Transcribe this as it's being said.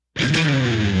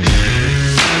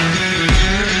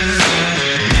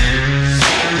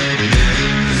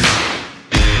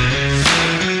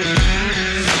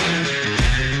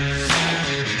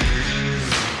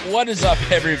What is up,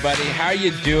 everybody? How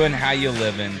you doing? How you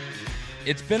living?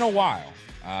 It's been a while.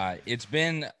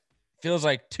 Feels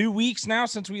like 2 weeks now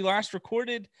since we last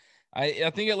recorded.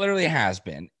 I think it literally has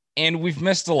been. And we've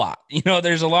missed a lot.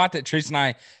 There's a lot that Teresa and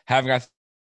I haven't got to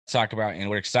talk about, and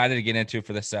we're excited to get into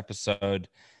for this episode.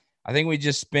 I think we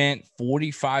just spent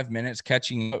 45 minutes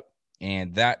catching up,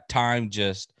 and that time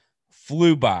just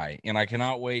flew by. And I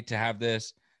cannot wait to have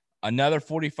this another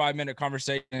 45-minute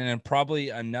conversation and probably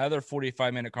another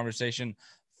 45-minute conversation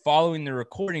following the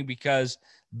recording, because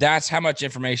that's how much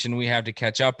information we have to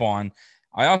catch up on.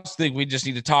 I also think we just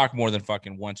need to talk more than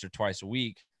fucking once or twice a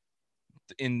week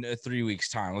in 3 weeks'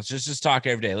 time. Let's just talk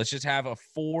every day. Let's just have a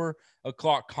 4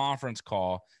 o'clock conference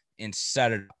call and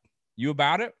set it up. You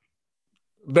about it?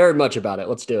 Very much about it.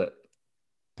 Let's do it.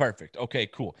 Perfect. Okay,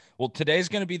 cool. Well, today's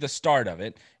going to be the start of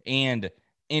it. And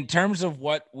in terms of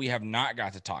what we have not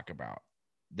got to talk about,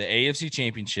 the AFC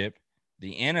Championship,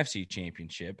 the NFC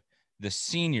Championship, the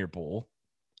Senior Bowl,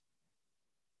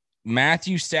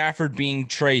 Matthew Stafford being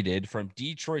traded from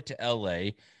Detroit to LA,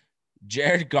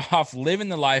 Jared Goff living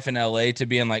the life in LA to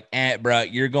being like, bro,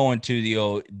 you're going to the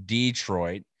old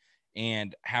Detroit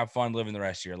and have fun living the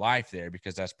rest of your life there,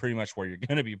 because that's pretty much where you're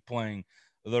going to be playing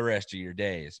the rest of your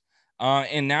days.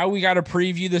 And now we got to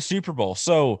preview the Super Bowl.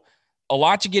 So a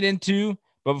lot to get into.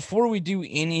 But before we do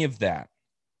any of that,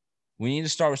 we need to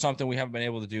start with something we haven't been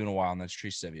able to do in a while, and that's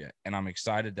Trivia. And I'm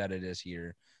excited that it is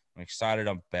here. I'm excited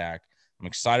I'm back. I'm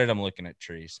excited I'm looking at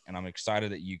Trees, and I'm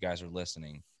excited that you guys are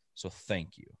listening. So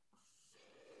thank you.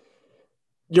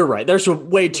 You're right. There's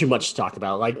way too much to talk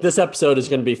about. Like, this episode is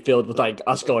going to be filled with like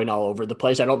us going all over the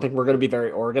place. I don't think we're going to be very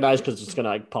organized because it's going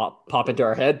to like pop into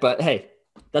our head. But hey,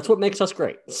 that's what makes us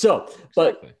great. So,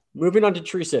 but moving on to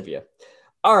Trivia.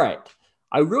 All right.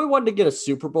 I really wanted to get a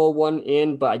Super Bowl one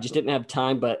in, but I just didn't have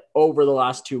time. But over the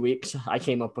last 2 weeks, I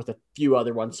came up with a few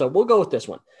other ones. So we'll go with this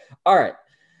one. All right.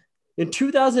 In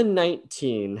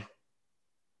 2019,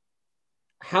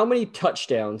 how many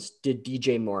touchdowns did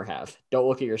DJ Moore have? Don't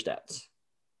look at your stats.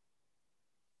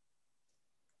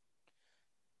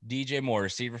 DJ Moore,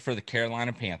 receiver for the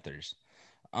Carolina Panthers.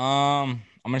 I'm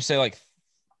going to say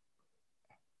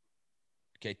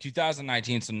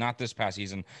 2019, so not this past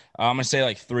season. I'm going to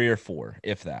say 3 or 4,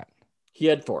 if that. He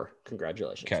had 4.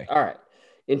 Congratulations. Okay. All right.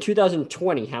 In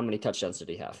 2020, how many touchdowns did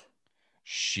he have?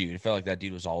 Shoot, it felt like that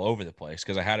dude was all over the place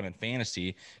because I had him in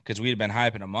fantasy because we had been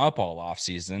hyping him up all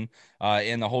offseason.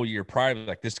 And the whole year prior,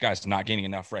 like, this guy's not getting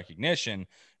enough recognition.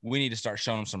 We need to start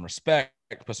showing him some respect,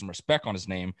 put some respect on his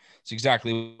name. It's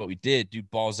exactly what we did.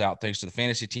 Dude balls out thanks to the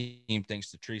fantasy team,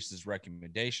 thanks to Teresa's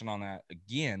recommendation on that.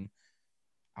 Again,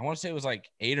 I want to say it was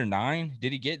 8 or 9.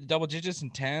 Did he get double digits in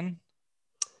 10?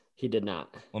 He did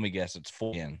not. Let me guess. It's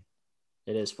 4 again.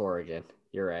 It is 4 again.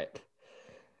 You're right.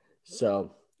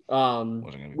 So,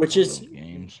 which is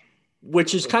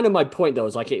kind of my point, though,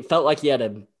 is it felt like he had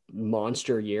a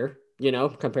monster year,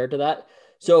 compared to that.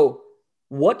 So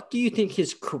what do you think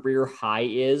his career high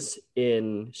is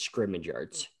in scrimmage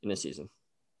yards in a season?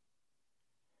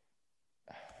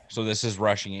 So this is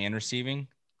rushing and receiving?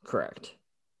 Correct.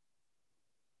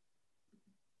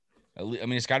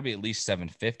 It's got to be at least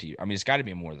 750. It's got to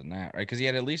be more than that, right? Because he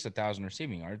had at least 1,000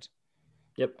 receiving yards.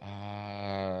 Yep.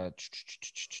 I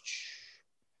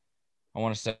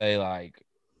want to say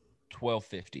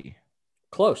 1,250.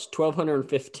 Close,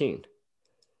 1,215.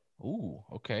 Ooh,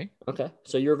 okay. Okay,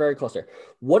 so you're very close there.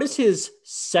 What is his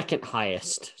second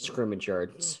highest scrimmage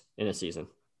yards in a season?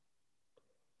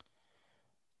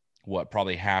 What,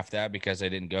 probably half that, because they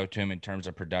didn't go to him in terms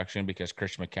of production because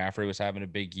Christian McCaffrey was having a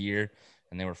big year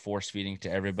and they were force feeding to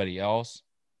everybody else.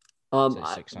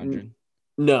 600.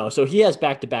 No, so he has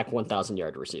back-to-back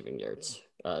 1,000-yard receiving yards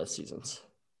seasons.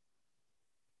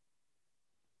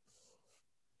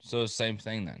 So same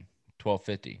thing then,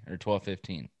 1,250 or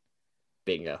 1,215.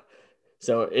 Bingo.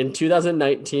 So in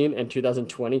 2019 and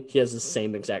 2020, he has the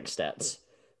same exact stats: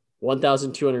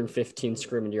 1,215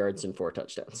 scrimmage yards and 4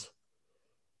 touchdowns.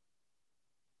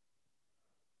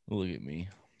 Look at me.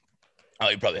 Oh,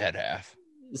 he probably had half.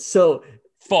 So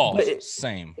false.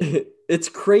 Same. It's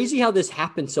crazy how this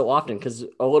happens so often because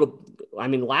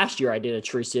last year I did a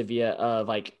trivia of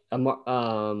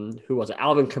who was it?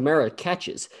 Alvin Kamara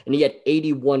catches, and he had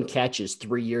 81 catches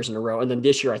 3 years in a row. And then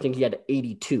this year, I think he had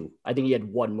 82. I think he had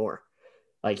 1 more.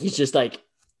 He's just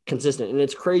consistent. And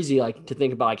it's crazy to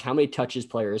think about how many touches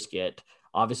players get.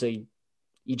 Obviously,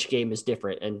 each game is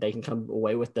different and they can come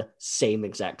away with the same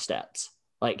exact stats.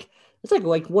 It's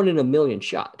like 1 in a million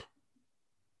shot.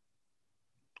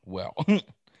 Well,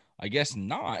 I guess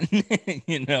not,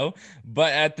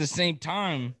 but at the same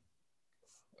time,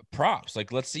 props.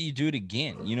 Let's see you do it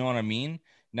again. You know what I mean?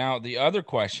 Now, the other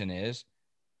question is,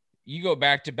 you go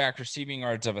back to back receiving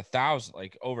yards of 1,000,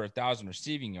 like over 1,000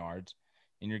 receiving yards,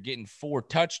 and you're getting 4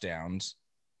 touchdowns,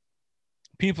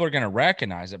 people are going to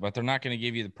recognize it, but they're not going to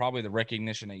give you probably the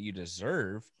recognition that you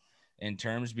deserve in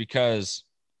terms, because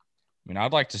I mean,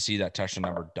 I'd like to see that touchdown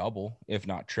number double, if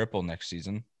not triple, next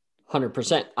season.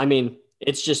 100%. I mean,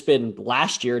 it's just been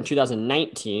last year in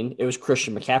 2019, it was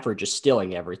Christian McCaffrey just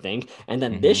stealing everything. And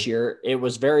then this year, it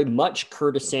was very much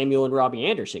Curtis Samuel and Robbie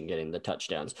Anderson getting the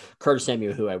touchdowns. Curtis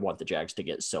Samuel, who I want the Jags to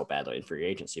get so badly in free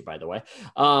agency, by the way.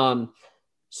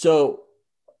 So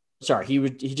sorry, he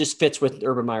just fits with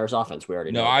Urban Meyer's offense. We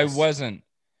already know. No, I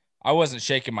wasn't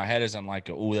shaking my head as I'm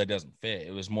like, oh, that doesn't fit.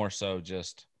 It was more so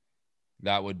just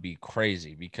that would be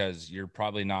crazy, because you're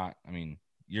probably not. I mean,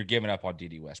 you're giving up on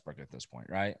D.D. Westbrook at this point,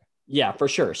 right? Yeah, for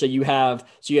sure. So you have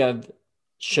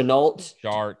Shenault,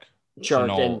 Shark,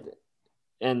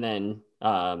 and then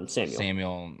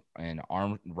Samuel and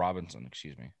Robinson,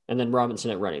 excuse me. And then Robinson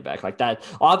at running back. Like that.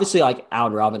 Obviously, like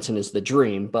Allen Robinson is the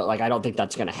dream, but like I don't think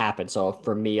that's going to happen. So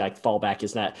for me, like fallback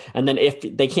is that. And then if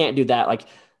they can't do that, like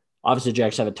obviously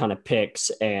Jags have a ton of picks,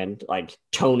 and like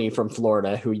Tony from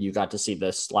Florida, who you got to see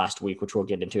this last week, which we'll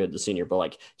get into at the Senior, but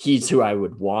like he's who I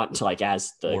would want to like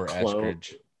as the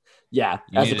Eskridge. Yeah,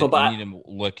 you need to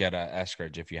look at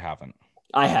Eskridge if you haven't.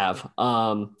 I have.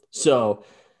 So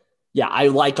yeah, I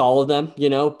like all of them,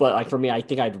 but like for me, I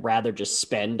think I'd rather just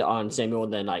spend on Samuel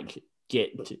than like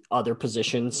get other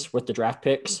positions with the draft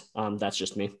picks. That's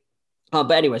just me. But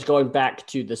anyways, going back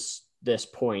to this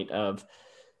point of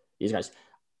these guys,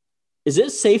 is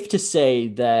it safe to say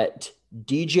that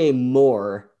DJ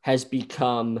Moore has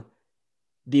become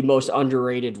the most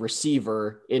underrated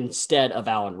receiver instead of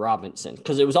Allen Robinson?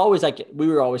 Because it was always like we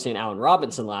were always saying Allen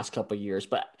Robinson last couple of years,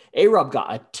 but A-Rob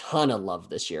got a ton of love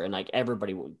this year, and like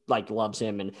everybody like loves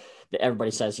him, and everybody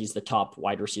says he's the top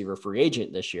wide receiver free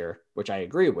agent this year, which I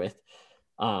agree with.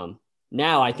 Now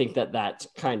I think that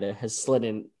kind of has slid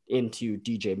into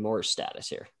DJ Moore's status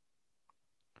here.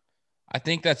 I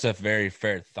think that's a very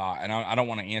fair thought, and I don't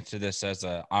want to answer this as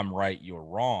I'm right, you're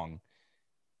wrong.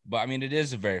 But I mean, it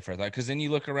is a very fair thought, because then you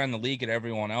look around the league at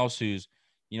everyone else who's,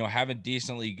 having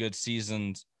decently good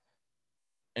seasons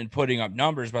and putting up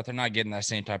numbers, but they're not getting that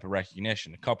same type of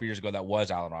recognition. A couple years ago, that was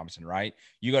Allen Robinson, right?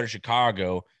 You go to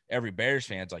Chicago, every Bears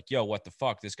fan's like, yo, what the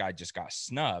fuck? This guy just got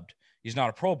snubbed. He's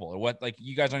not a Pro Bowler. What? Like,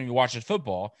 you guys don't even watch his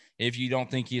football if you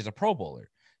don't think he's a Pro Bowler.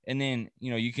 And then,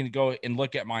 you can go and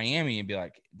look at Miami and be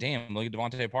like, damn, look at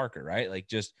Devontae Parker, right? Like,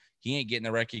 just he ain't getting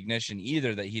the recognition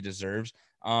either that he deserves.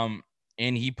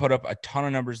 And he put up a ton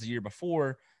of numbers the year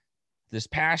before. This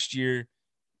past year,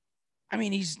 I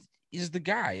mean, he's the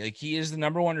guy. Like, he is the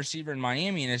number one receiver in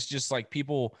Miami, and it's just like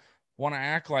people want to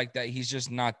act like that he's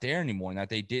just not there anymore, and that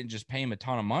they didn't just pay him a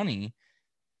ton of money,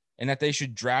 and that they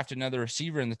should draft another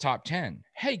receiver in the top 10.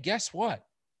 Hey, guess what?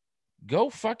 Go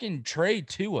fucking trade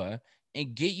Tua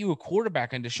and get you a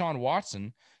quarterback in Deshaun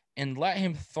Watson and let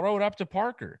him throw it up to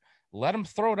Parker. Let him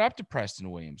throw it up to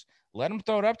Preston Williams. Let him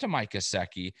throw it up to Mike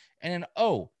Gesicki. And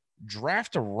then,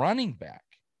 draft a running back.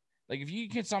 Like, if you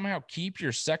can somehow keep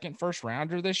your second first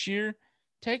rounder this year,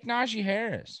 take Najee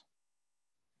Harris.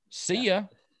 See ya.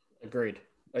 Agreed.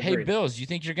 Hey, Bills, you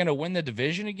think you're going to win the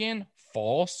division again?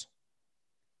 False.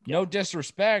 No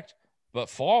disrespect, but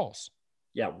false.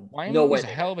 Yeah. Miami was a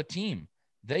hell of a team.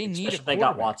 They need a quarterback. They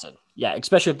got Watson. Yeah,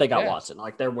 especially if they got Watson.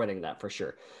 Like, they're winning that for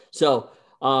sure. So,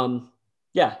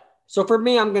 yeah. So for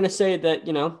me, I'm going to say that,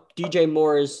 DJ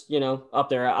Moore is, up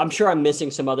there. I'm sure I'm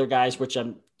missing some other guys, which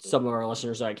some of our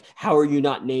listeners are like, how are you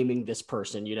not naming this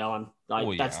person?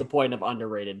 That's the point of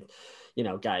underrated,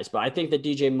 guys. But I think that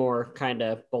DJ Moore kind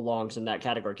of belongs in that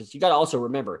category, because you got to also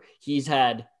remember he's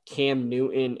had Cam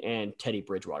Newton and Teddy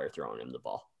Bridgewater throwing him the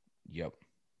ball. Yep.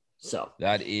 So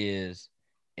that is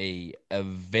a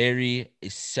very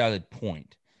solid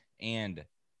point. And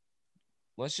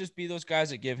let's just be those guys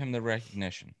that give him the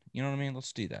recognition. You know what I mean?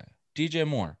 Let's do that. DJ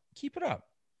Moore, keep it up.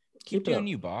 Keep doing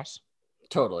you, boss.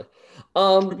 Totally.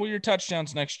 Triple your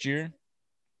touchdowns next year.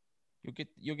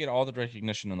 You'll get all the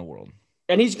recognition in the world.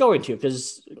 And he's going to,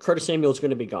 because Curtis Samuel is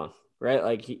going to be gone, right?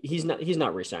 Like he's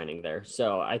not re-signing there.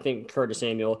 So I think Curtis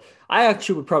Samuel. I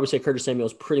actually would probably say Curtis Samuel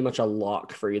is pretty much a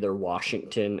lock for either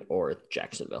Washington or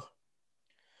Jacksonville.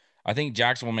 I think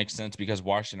Jacksonville makes sense because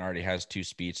Washington already has 2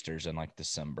 speedsters and like the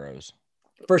Simbros.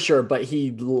 For sure, but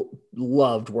he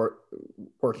loved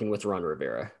working with Ron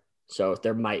Rivera. So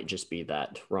there might just be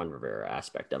that Ron Rivera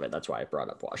aspect of it. That's why I brought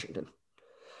up Washington.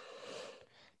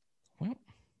 Well,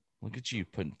 look at you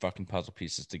putting fucking puzzle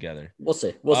pieces together. We'll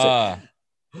see.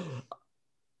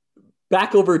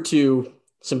 Back over to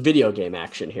some video game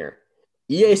action here.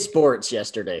 EA Sports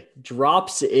yesterday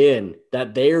drops in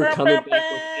that they are coming back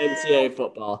with NCAA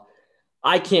football.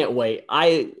 I can't wait.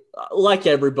 I like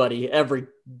every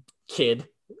kid,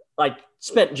 like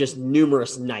spent just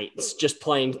numerous nights just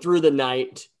playing through the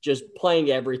night, just playing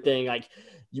everything. Like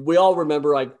we all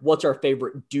remember like what's our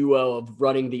favorite duo of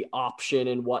running the option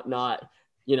and whatnot.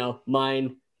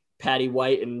 Mine, Patty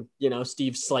White, and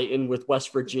Steve Slayton with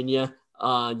West Virginia.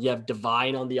 You have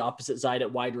Divine on the opposite side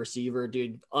at wide receiver,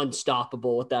 dude,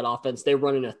 unstoppable with that offense. They're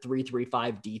running a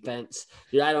 3-3-5 defense.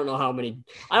 Dude, I don't know how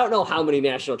many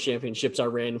national championships I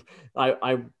ran.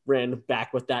 I ran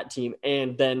back with that team.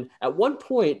 And then at one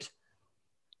point,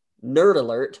 nerd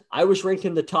alert, I was ranked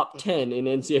in the top 10 in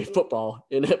NCAA football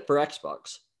for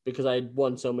Xbox because I had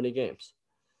won so many games.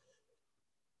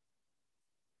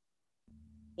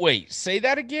 Wait, say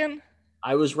that again?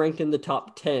 I was ranked in the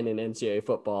top 10 in NCAA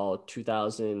football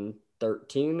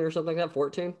 2013 or something like that,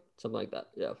 14, something like that.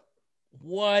 Yeah.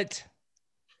 What?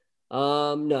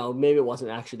 No, maybe it wasn't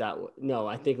actually that. No,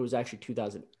 I think it was actually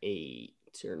 2008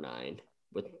 or 9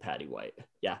 with Patty White.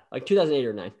 Yeah, like 2008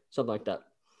 or 9, something like that.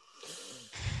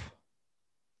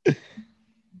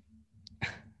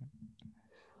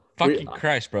 Fucking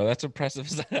Christ, bro. That's impressive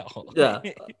as hell. Yeah.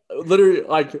 Literally,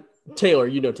 like Taylor,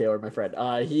 Taylor, my friend.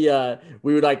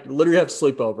 We would like literally have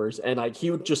sleepovers, and like he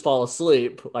would just fall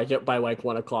asleep like by like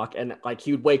 1 o'clock, and like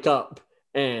he would wake up,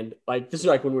 and like this is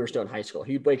like when we were still in high school.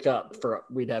 He'd wake up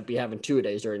we'd be having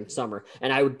 2-a-days during summer,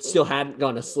 and I would still hadn't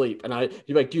gone to sleep, and he'd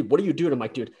be like, dude, what are you doing? I'm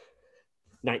like, dude,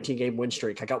 19-game win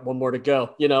streak. I got one more to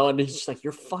go, and he's just like,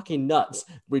 you're fucking nuts.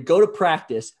 We'd go to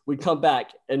practice. We'd come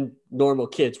back, and normal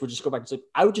kids would just go back and say,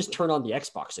 I would just turn on the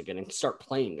Xbox again and start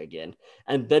playing again.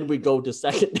 And then we'd go to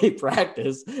second day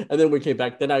practice, and then we came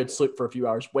back. Then I would sleep for a few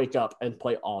hours, wake up, and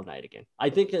play all night again. I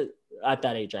think at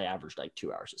that age, I averaged like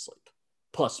 2 hours of sleep,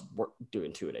 plus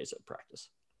doing 2-a-days at practice.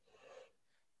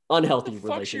 Unhealthy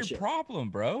relationship. What's your problem,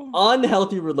 bro?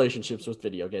 Unhealthy relationships with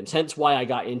video games. Hence why I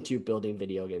got into building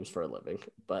video games for a living.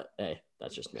 But hey,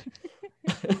 that's just me.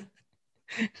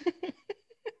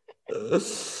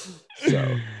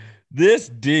 So this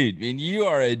dude, man, you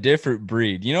are a different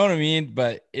breed. You know what I mean?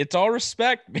 But it's all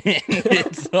respect, man.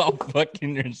 It's all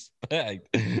fucking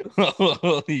respect.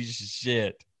 Holy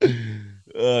shit.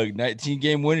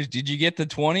 19-game winners. Did you get the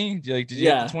 20? Did you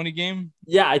get the 20 game?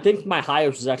 Yeah, I think my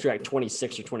highest was actually like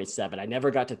 26 or 27. I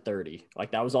never got to 30.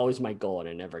 Like that was always my goal, and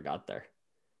I never got there.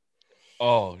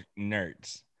 Oh,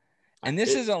 nerds. And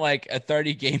this isn't like a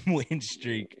 30-game win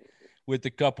streak with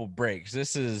a couple breaks.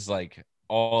 This is like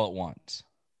all at once.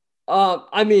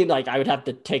 I mean, like I would have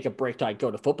to take a break to like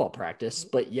go to football practice,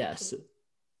 but yes.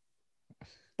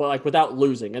 But like without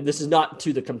losing, and this is not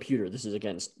to the computer. This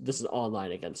is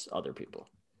online against other people.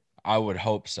 I would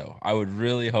hope so. I would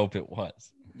really hope it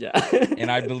was. Yeah.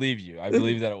 And I believe you. I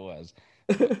believe that it was.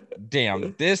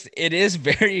 Damn, it is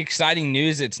very exciting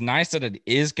news. It's nice that it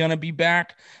is going to be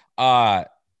back. I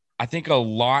think a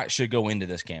lot should go into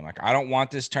this game. Like, I don't want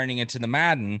this turning into the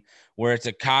Madden where it's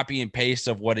a copy and paste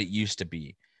of what it used to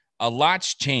be. A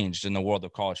lot's changed in the world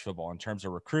of college football in terms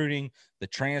of recruiting, the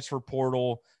transfer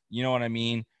portal, you know what I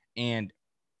mean? And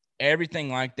everything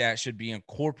like that should be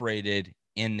incorporated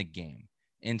in the game.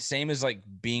 And same as like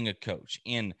being a coach.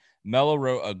 And Mello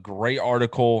wrote a great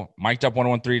article,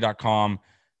 mikedup1013.com,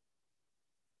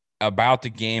 about the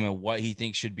game and what he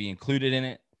thinks should be included in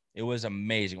it. It was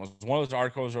amazing. It was one of those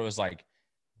articles where it was like,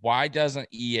 why doesn't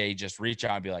EA just reach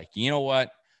out and be like, you know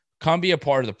what? Come be a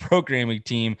part of the programming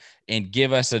team and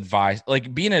give us advice,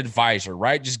 like be an advisor,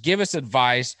 right? Just give us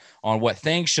advice on what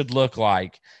things should look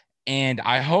like. And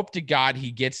I hope to God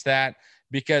he gets that,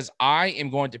 because I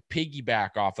am going to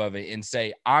piggyback off of it and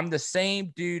say, I'm the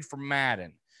same dude from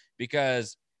Madden,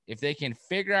 because if they can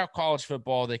figure out college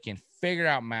football, they can figure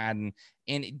out Madden.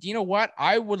 And you know what?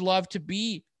 I would love to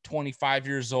be 25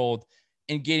 years old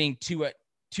and getting 2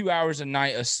 hours a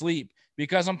night of sleep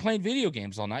because I'm playing video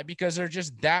games all night, because they're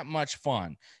just that much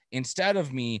fun. Instead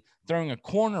of me throwing a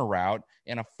corner route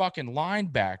and a fucking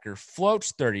linebacker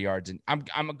floats 30 yards. And I'm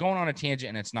going on a tangent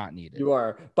and it's not needed. You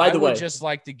are. By the way, I would just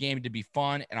like the game to be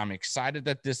fun, and I'm excited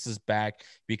that this is back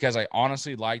because I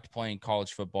honestly liked playing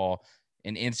college football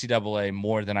in NCAA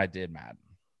more than I did Madden.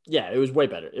 Yeah, it was way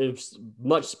better. It was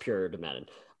much superior to Madden.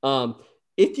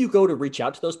 If you go to reach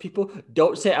out to those people,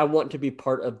 don't say I want to be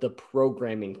part of the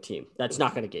programming team. That's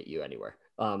not going to get you anywhere.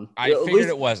 I figured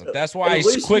it wasn't. That's why I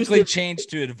quickly changed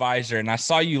to advisor, and I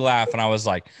saw you laugh, and I was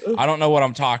like, I don't know what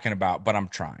I'm talking about, but I'm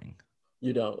trying.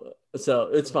 You know, so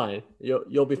it's fine.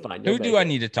 You'll be fine. Who do I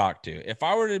need to talk to? If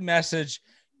I were to message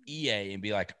EA and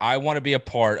be like, I want to be a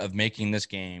part of making this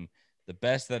game the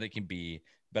best that it can be,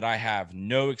 but I have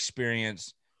no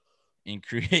experience in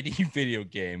creating a video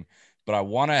game, but I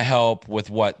want to help with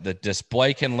what the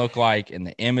display can look like and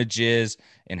the images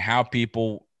and how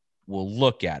people will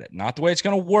look at it. Not the way it's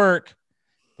going to work,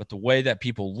 but the way that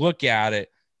people look at it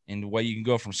and the way you can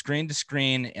go from screen to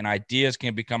screen and ideas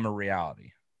can become a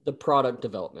reality. The product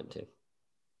development team.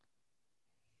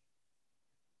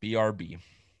 BRB.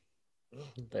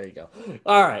 There you go.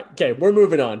 All right. Okay. We're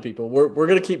moving on, people. We're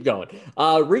going to keep going.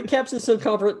 Recaps of some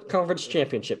conference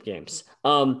championship games.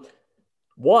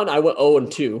 One, I went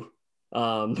 0-2.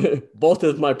 Both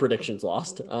of my predictions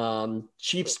lost.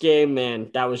 Chiefs game, man,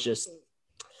 that was just,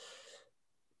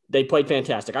 they played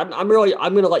fantastic. I'm going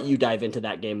to let you dive into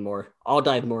that game more. I'll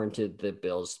dive more into the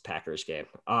Bills-Packers game.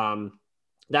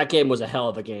 That game was a hell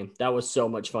of a game. That was so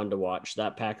much fun to watch.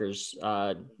 That Packers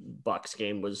Bucks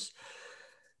game was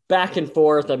back and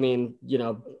forth. I mean,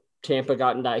 Tampa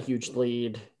got in that huge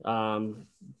lead.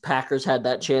 Packers had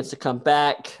that chance to come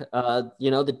back.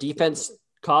 The defense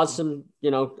caused some,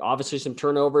 obviously some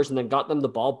turnovers and then got them the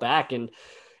ball back. And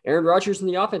Aaron Rodgers and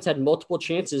the offense had multiple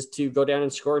chances to go down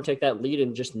and score and take that lead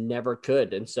and just never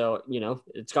could. And so,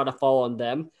 it's got to fall on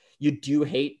them. You do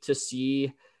hate to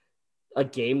see a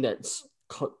game that's,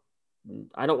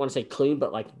 I don't want to say clean,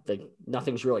 but like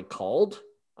nothing's really called.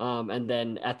 And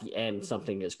then at the end,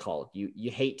 something is called.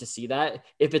 You hate to see that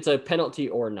if it's a penalty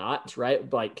or not,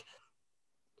 right? Like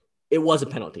it was a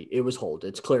penalty. It was hold.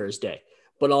 It's clear as day.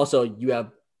 But also you have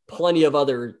plenty of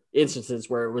other instances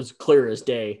where it was clear as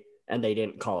day and they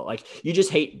didn't call it. Like you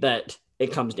just hate that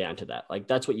it comes down to that. Like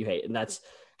that's what you hate. And that's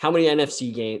how many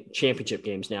NFC championship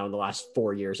games now in the last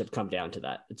 4 years have come down to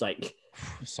that. It's like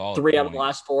solid 3 out of the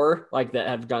last 4 like that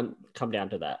have come down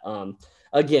to that.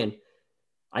 Again,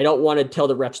 I don't want to tell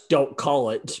the refs don't call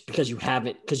it because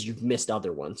you've missed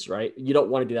other ones, right? You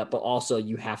don't want to do that, but also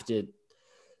you have to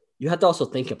also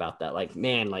think about that. Like,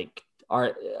 man, like,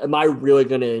 am I really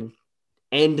going to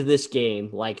end this game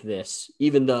like this,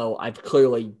 even though I've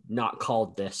clearly not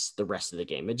called this the rest of the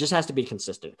game? It just has to be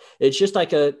consistent. It's just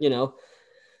like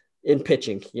in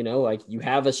pitching, like you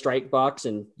have a strike box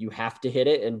and you have to hit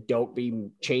it and don't be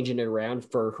changing it around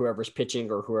for whoever's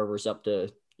pitching or whoever's up to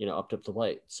the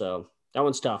plate. So that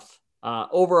one's tough.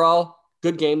 Overall,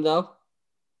 good game though.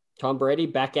 Tom Brady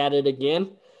back at it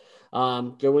again.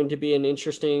 Going to be an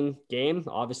interesting game.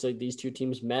 Obviously, these two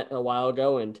teams met a while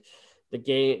ago, and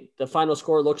the final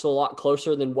score looks a lot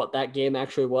closer than what that game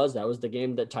actually was. That was the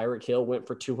game that Tyreek Hill went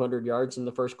for 200 yards in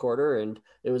the first quarter, and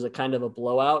it was a kind of a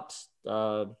blowout.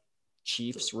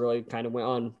 Chiefs really kind of went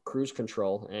on cruise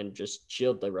control and just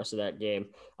chilled the rest of that game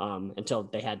until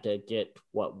they had to get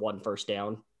one first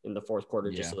down in the fourth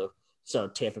quarter, just so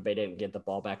Tampa Bay didn't get the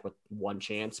ball back with one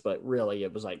chance. But really,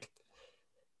 it was like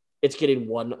it's getting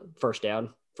one first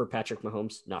down for Patrick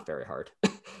Mahomes, not very hard.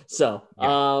 So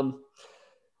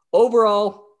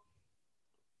overall,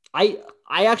 I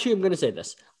actually am going to say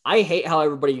this. I hate how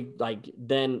everybody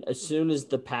then as soon as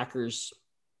the Packers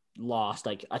lost,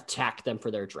 attack them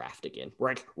for their draft again. We're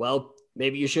like, well,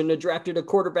 maybe you shouldn't have drafted a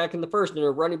quarterback in the first and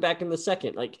a running back in the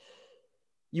second. Like,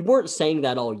 you weren't saying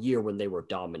that all year when they were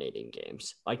dominating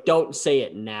games. Like, don't say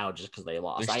it now just because they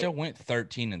lost. They still went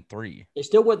 13-3. They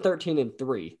still went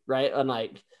 13-3, right? And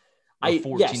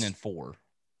 14-4.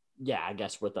 Yeah, I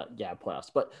guess with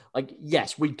playoffs. But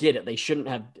yes, we get it. They shouldn't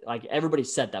have, everybody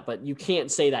said that, but you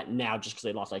can't say that now just because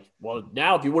they lost. Like, well,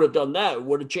 now if you would have done that, it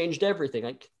would have changed everything.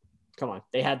 Like, come on,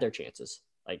 they had their chances.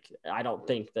 Like, I don't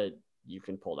think that you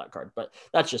can pull that card, but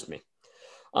that's just me.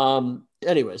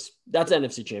 Anyways, that's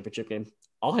NFC Championship game.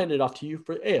 I'll hand it off to you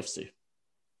for AFC.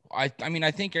 I mean, I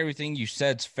think everything you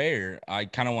said's fair. I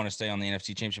kind of want to stay on the NFC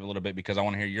Championship a little bit because I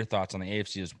want to hear your thoughts on the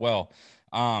AFC as well.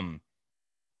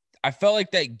 I felt like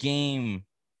that game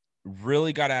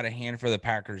really got out of hand for the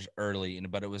Packers early,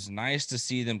 but it was nice to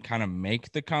see them kind of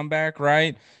make the comeback,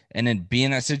 right? And then be in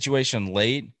that situation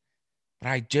late. But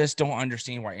I just don't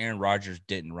understand why Aaron Rodgers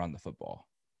didn't run the football.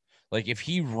 Like, if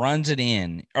he runs it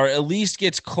in or at least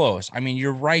gets close, I mean,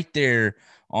 you're right there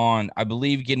on, I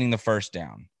believe, getting the first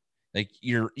down. Like,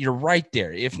 you're right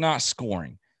there, if not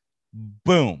scoring.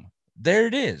 Boom. There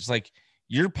it is. Like,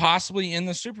 you're possibly in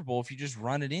the Super Bowl if you just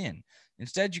run it in.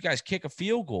 Instead, you guys kick a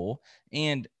field goal,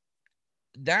 and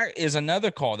that is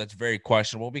another call that's very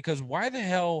questionable because why the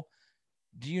hell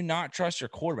do you not trust your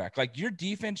quarterback? Like, your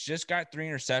defense just got 3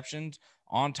 interceptions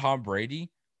on Tom Brady.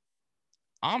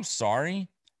 I'm sorry.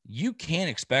 You can't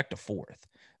expect a 4th.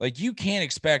 Like, you can't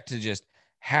expect to just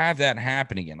have that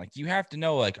happen again. Like, you have to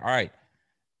know, all right,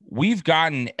 we've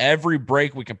gotten every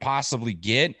break we could possibly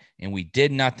get, and we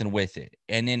did nothing with it.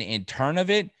 And then in turn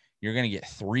of it, you're going to get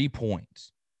 3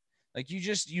 points. Like,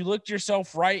 you looked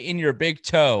yourself right in your big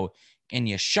toe, and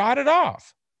you shot it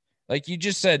off. Like, you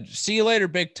just said, see you later,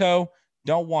 big toe.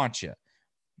 Don't want you.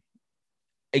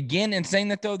 again, in saying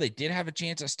that, though, they did have a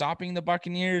chance at stopping the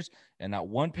Buccaneers, and that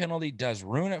one penalty does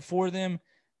ruin it for them.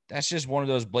 That's just one of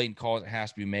those blatant calls that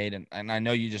has to be made. And I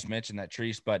know you just mentioned that,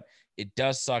 Treese, but it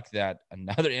does suck that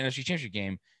another NFC Championship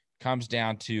game comes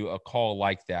down to a call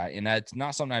like that. And that's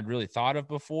not something I'd really thought of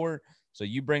before. So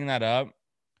you bring that up.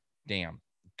 Damn,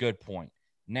 good point.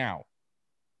 Now,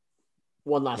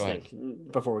 one last thing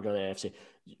before we go to the AFC.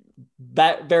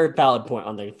 Very valid point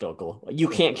on the field goal. You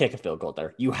can't kick a field goal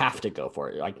there. You have to go for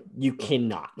it. Like, you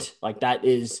cannot. Like, that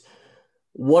is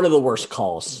one of the worst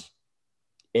calls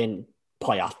in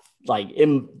playoff, like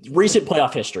in recent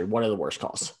playoff history. One of the worst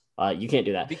calls. You can't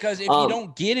do that because if you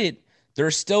don't get it, they're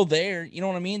still there. You know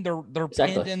what I mean? They're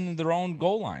exactly. pinned in their own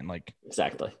goal line. Like,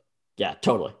 exactly. Yeah,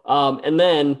 totally. And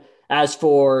then as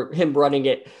for him running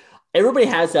it, everybody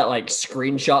has that like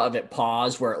screenshot of it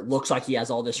pause where it looks like he has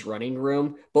all this running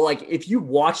room. But like, if you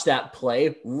watch that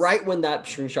play right when that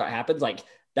screenshot happens, like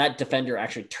that defender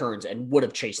actually turns and would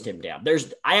have chased him down.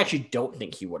 I actually don't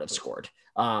think he would have scored.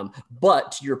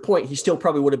 But to your point, he still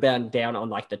probably would have been down on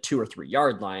like the 2 or 3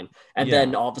 yard line. And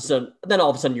then all of a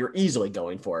sudden you're easily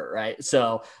going for it. Right.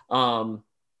 So,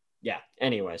 yeah,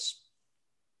 anyways,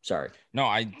 sorry.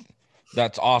 No,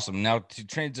 that's awesome. Now to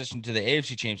transition to the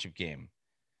AFC Championship game.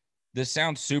 This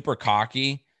sounds super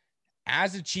cocky.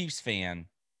 As a Chiefs fan,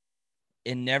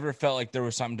 it never felt like there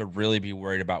was something to really be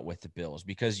worried about with the Bills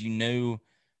because you knew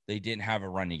they didn't have a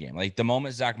running game. Like the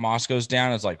moment Zach Moss goes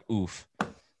down, it's like, oof,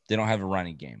 they don't have a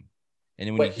running game. And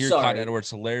then when you hear Clyde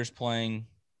Edwards-Hilaire's playing.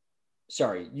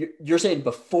 Sorry, you're saying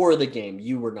before the game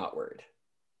you were not worried?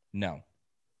 No.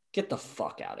 Get the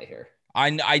fuck out of here.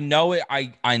 I know it.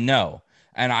 I know.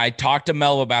 And I talked to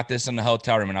Mel about this in the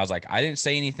hotel room, and I was like, I didn't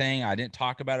say anything. I didn't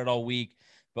talk about it all week,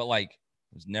 but like,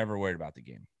 I was never worried about the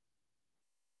game.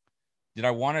 Did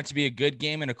I want it to be a good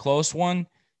game and a close one?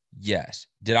 Yes.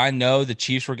 Did I know the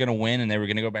Chiefs were going to win and they were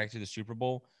going to go back to the Super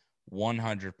Bowl?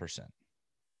 100%.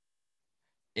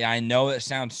 Yeah, I know it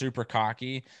sounds super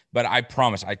cocky, but I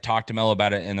promise I talked to Mel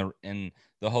about it in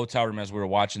the hotel room as we were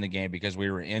watching the game because we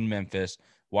were in Memphis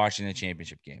watching the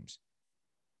championship games.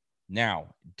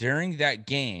 Now, during that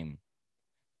game,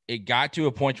 it got to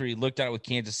a point where he looked at it with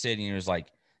Kansas City and he was like,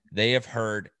 they have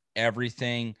heard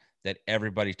everything that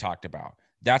everybody talked about.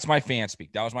 That's my fan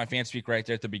speak. That was my fan speak right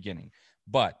there at the beginning.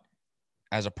 But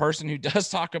as a person who does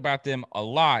talk about them a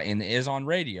lot and is on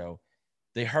radio,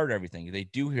 they heard everything. They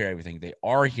do hear everything. They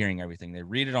are hearing everything. They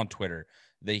read it on Twitter.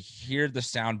 They hear the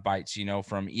sound bites,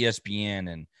 from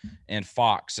ESPN and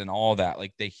Fox and all that.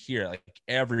 Like they hear, like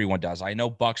everyone does. I know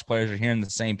Bucs players are hearing the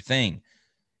same thing.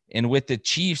 And with the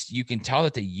Chiefs, you can tell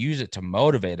that they use it to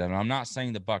motivate them. I'm not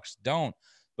saying the Bucs don't,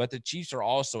 but the Chiefs are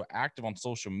also active on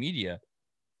social media.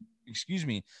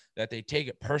 That they take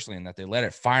it personally and that they let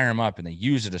it fire them up and they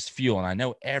use it as fuel. And I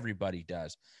know everybody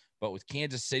does. But with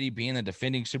Kansas City being the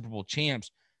defending Super Bowl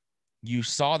champs, you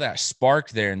saw that spark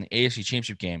there in the AFC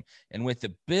Championship game. And with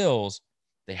the Bills,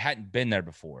 they hadn't been there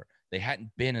before. They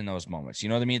hadn't been in those moments. You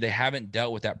know what I mean? They haven't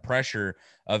dealt with that pressure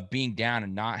of being down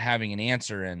and not having an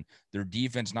answer and their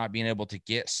defense not being able to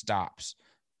get stops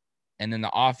and then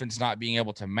the offense not being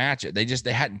able to match it. They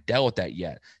hadn't dealt with that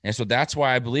yet. And so that's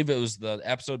why I believe it was the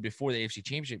episode before the AFC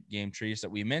Championship game, Trees,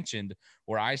 that we mentioned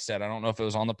where I said, I don't know if it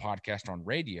was on the podcast or on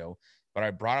radio, but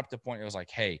I brought up the point. It was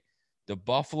like, hey, the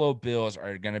Buffalo Bills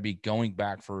are going to be going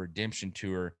back for a redemption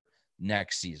tour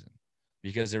next season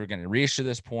because they were going to reach to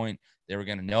this point. They were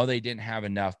going to know they didn't have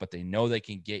enough, but they know they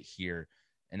can get here.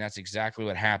 And that's exactly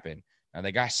what happened. Now,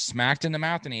 they got smacked in the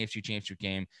mouth in the AFC Championship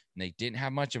game, and they didn't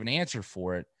have much of an answer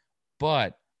for it,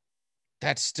 but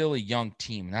that's still a young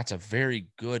team. And that's a very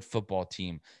good football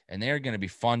team, and they're going to be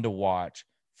fun to watch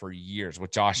for years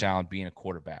with Josh Allen being a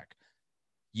quarterback.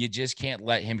 You just can't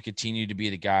let him continue to be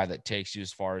the guy that takes you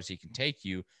as far as he can take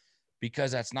you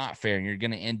because that's not fair. And you're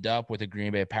going to end up with a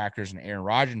Green Bay Packers and Aaron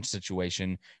Rodgers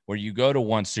situation where you go to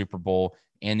one Super Bowl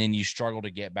and then you struggle to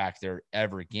get back there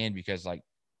ever again because like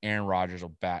Aaron Rodgers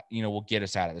will get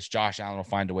us out of this. Josh Allen will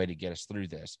find a way to get us through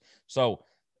this. So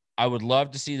I would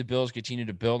love to see the Bills continue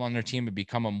to build on their team and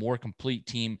become a more complete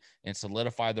team and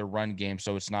solidify their run game.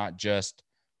 So it's not just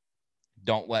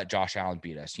don't let Josh Allen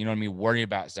beat us. You know what I mean? Worry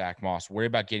about Zach Moss. Worry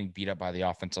about getting beat up by the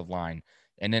offensive line.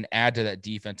 And then add to that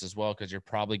defense as well because you're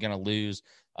probably going to lose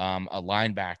a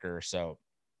linebacker or so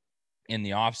in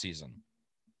the offseason.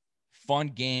 Fun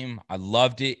game. I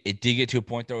loved it. It did get to a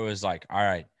point that it was like, all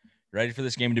right, ready for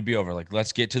this game to be over. Like,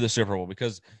 let's get to the Super Bowl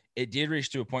because it did reach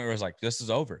to a point where it was like, this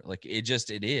is over. Like, it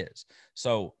is.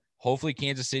 So hopefully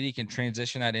Kansas City can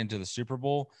transition that into the Super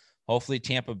Bowl. Hopefully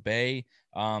Tampa Bay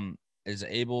is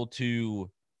able to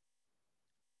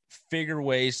figure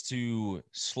ways to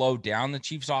slow down the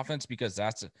Chiefs offense because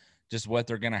that's just what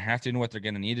they're going to have to do and what they're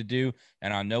going to need to do.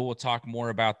 And I know we'll talk more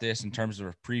about this in terms of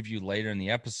a preview later in the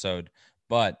episode,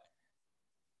 but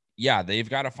yeah, they've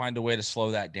got to find a way to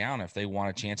slow that down if they want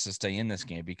a chance to stay in this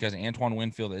game, because Antoine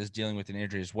Winfield is dealing with an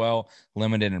injury as well,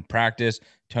 limited in practice.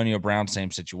 Antonio Brown,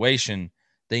 same situation.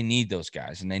 They need those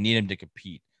guys and they need him to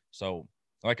compete. So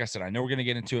like I said, I know we're going to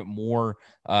get into it more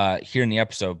here in the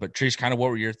episode, but Treese, kind of what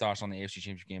were your thoughts on the AFC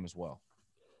Championship game as well?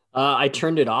 I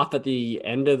turned it off at the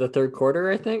end of the third quarter,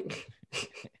 I think.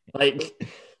 Like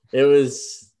it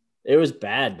was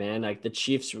bad, man. Like the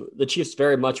Chiefs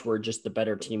very much were just the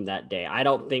better team that day. I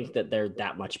don't think that they're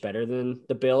that much better than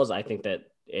the Bills. I think that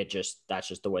that's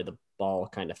just the way the ball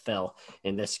kind of fell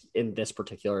in this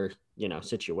particular,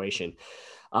 situation.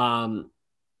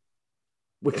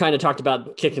 We kind of talked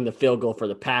about kicking the field goal for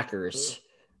the Packers.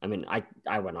 I mean,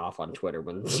 I went off on Twitter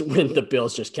when the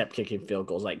Bills just kept kicking field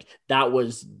goals. Like that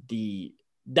was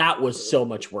so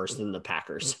much worse than the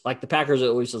Packers. Like the Packers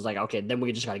at least was like, okay, then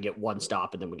we just got to get one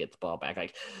stop and then we get the ball back.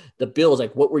 Like the Bills,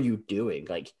 like, what were you doing?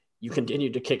 Like you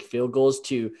continued to kick field goals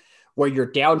to where you're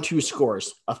down 2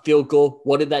 scores. A field goal,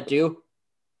 what did that do?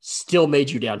 Still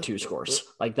made you down 2 scores.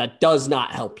 Like that does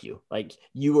not help you. Like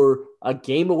you were a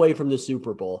game away from the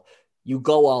Super Bowl. You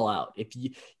go all out. If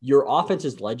your offense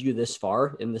has led you this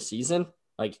far in the season,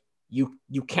 like you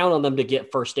count on them to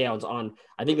get first downs on,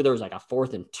 I think there was like a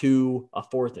 4th and 2, a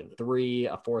 4th and 3,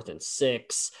 a 4th and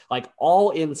 6, like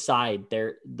all inside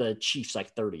the Chiefs,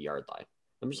 like 30-yard line.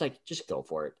 I'm just like, just go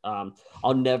for it.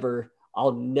 I'll never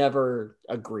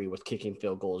agree with kicking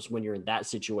field goals when you're in that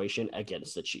situation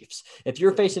against the Chiefs. If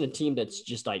you're facing a team that's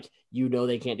just like,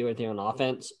 they can't do anything on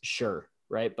offense, sure.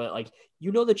 Right. But like,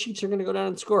 the Chiefs are going to go down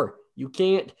and score. You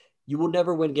will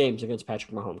never win games against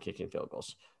Patrick Mahomes kicking field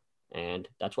goals. And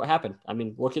that's what happened. I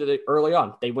mean, look at it early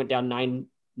on. They went down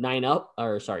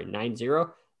 9-0.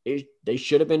 They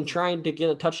should have been trying to get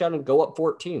a touchdown and go up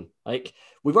 14. Like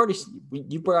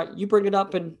you bring it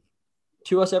up and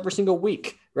to us every single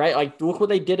week, right? Like look what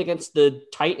they did against the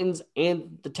Titans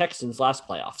and the Texans last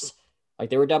playoffs. Like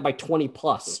they were down by 20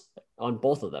 plus on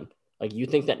both of them. Like you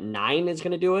think that 9 is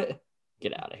going to do it?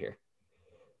 Get out of here.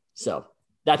 So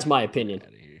that's my opinion.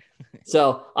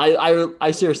 So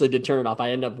I seriously did turn it off. I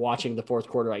ended up watching the fourth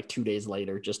quarter like 2 days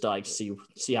later just to like see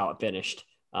how it finished.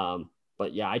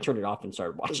 But yeah, I turned it off and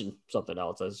started watching something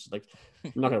else. I was like,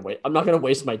 I'm not gonna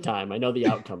waste my time. I know the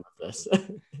outcome of this.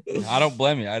 I don't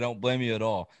blame you. I don't blame you at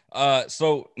all.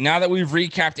 So now that we've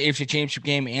recapped the AFC Championship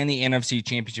game and the NFC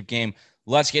Championship game,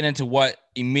 let's get into what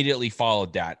immediately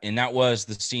followed that, and that was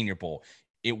the Senior Bowl.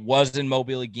 It was in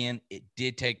Mobile again. It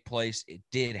did take place. It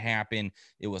did happen.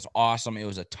 It was awesome. It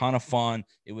was a ton of fun.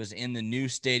 It was in the new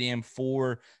stadium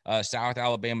for South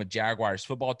Alabama Jaguars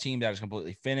football team that is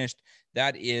completely finished.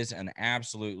 That is an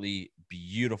absolutely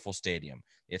beautiful stadium.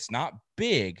 It's not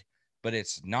big, but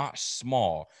it's not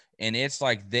small. And it's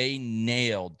like they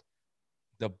nailed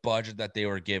the budget that they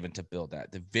were given to build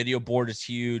that. The video board is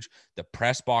huge. The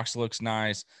press box looks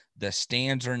nice. The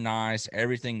stands are nice.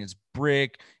 Everything is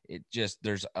brick.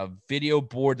 There's a video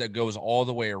board that goes all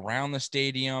the way around the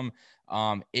stadium.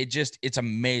 It's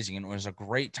amazing. And it was a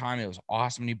great time. It was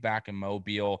awesome to be back in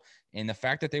Mobile. And the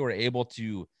fact that they were able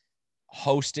to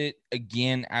host it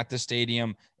again at the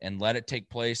stadium and let it take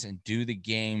place and do the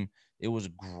game, it was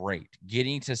great.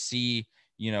 Getting to see,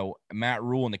 Matt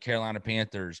Rule and the Carolina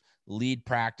Panthers lead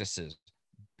practices,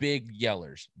 big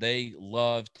yellers. They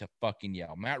love to fucking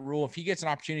yell. Matt Rule, if he gets an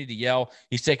opportunity to yell,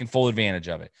 he's taking full advantage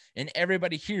of it. And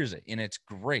everybody hears it, and it's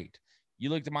great. You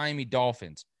look at the Miami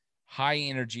Dolphins, high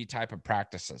energy type of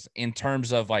practices in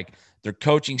terms of like their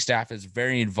coaching staff is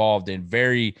very involved and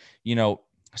very,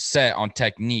 set on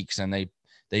techniques, and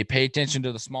they pay attention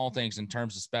to the small things in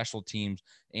terms of special teams.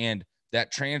 And that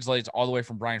translates all the way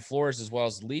from Brian Flores as well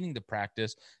as leading the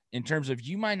practice in terms of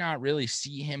you might not really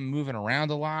see him moving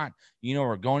around a lot,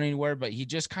 or going anywhere, but he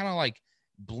just kind of like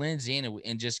blends in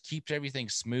and just keeps everything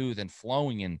smooth and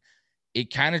flowing. And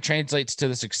it kind of translates to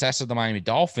the success of the Miami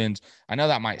Dolphins. I know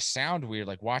that might sound weird,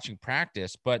 like watching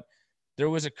practice, but there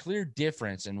was a clear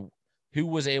difference in who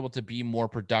was able to be more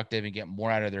productive and get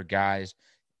more out of their guys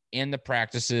in the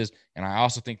practices. And I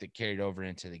also think that carried over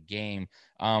into the game.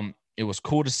 It was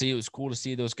cool to see. It was cool to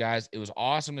see those guys. It was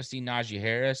awesome to see Najee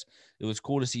Harris. It was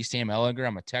cool to see Sam Ehlinger.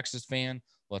 I'm a Texas fan.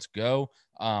 Let's go.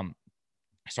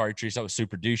 Sorry, Treese, that was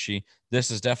super douchey.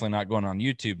 This is definitely not going on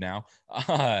YouTube now.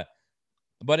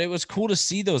 But it was cool to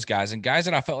see those guys and guys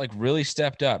that I felt like really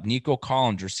stepped up. Nico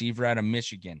Collins, receiver out of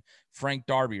Michigan. Frank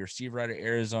Darby, receiver out of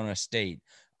Arizona State.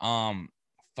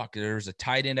 there was a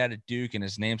tight end out of Duke, and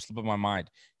his name slipped my mind.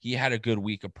 He had a good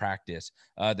week of practice.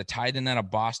 The tight end out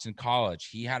of Boston College,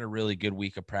 he had a really good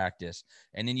week of practice.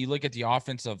 And then you look at the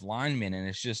offensive linemen, and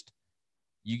it's just,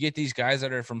 you get these guys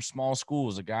that are from small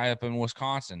schools. A guy up in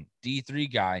Wisconsin,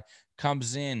 D3 guy,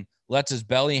 comes in, lets his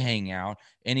belly hang out,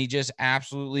 and he just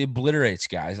absolutely obliterates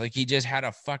guys. Like, he just had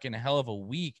a fucking hell of a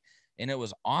week, and it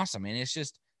was awesome. And it's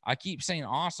just, I keep saying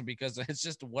awesome because it's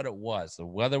just what it was. The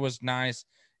weather was nice.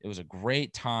 It was a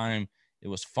great time. It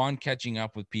was fun catching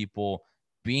up with people,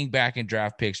 being back in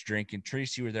Draft Picks, drinking.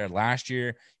 Tracy, you were there last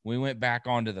year. We went back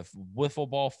onto the wiffle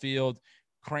ball field,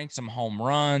 cranked some home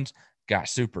runs, got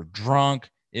super drunk.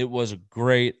 It was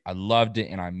great. I loved it,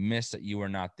 and I missed that you were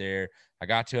not there. I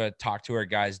got to talk to our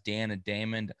guys, Dan and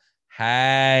Damon.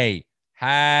 Hey,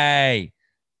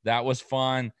 that was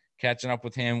fun catching up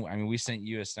with him. I mean, we sent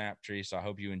you a snap, tree, so I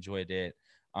hope you enjoyed it.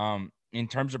 In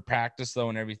terms of practice, though,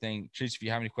 and everything, Trace, if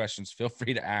you have any questions, feel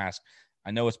free to ask.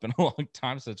 I know it's been a long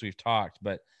time since we've talked,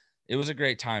 but it was a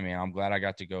great time, man. I'm glad I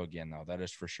got to go again, though. That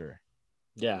is for sure.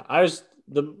 Yeah, it's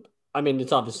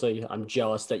obviously I'm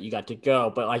jealous that you got to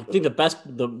go, but I think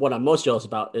what I'm most jealous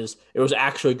about is it was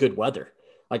actually good weather.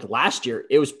 Like last year,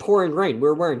 it was pouring rain. We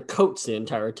were wearing coats the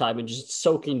entire time and just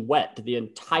soaking wet the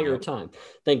entire time.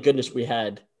 Thank goodness we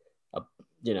had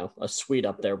a suite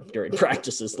up there during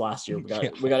practices last year.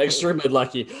 We got extremely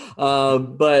lucky.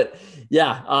 But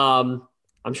yeah,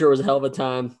 I'm sure it was a hell of a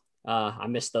time. I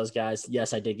missed those guys.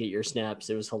 Yes, I did get your snaps.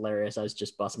 It was hilarious. I was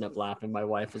just busting up laughing. My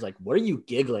wife was like, "What are you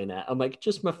giggling at?" I'm like,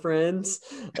 "Just my friends."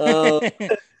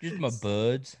 Just my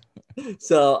buds.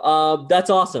 So that's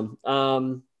awesome.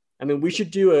 We should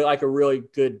do a really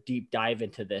good deep dive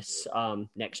into this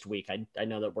next week. I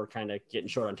know that we're kind of getting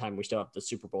short on time. We still have the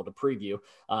Super Bowl to preview.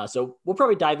 So we'll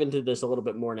probably dive into this a little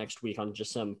bit more next week on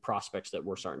just some prospects that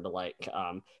we're starting to like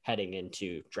heading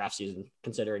into draft season,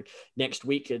 considering next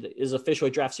week it is officially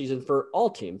draft season for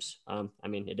all teams.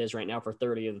 It is right now for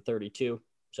 30 of the 32.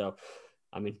 So,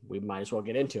 we might as well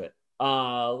get into it.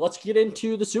 Let's get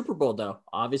into the Super Bowl, though.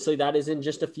 Obviously, that is in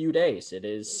just a few days. It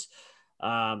is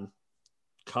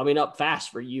coming up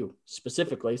fast for you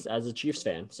specifically as a Chiefs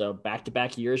fan. So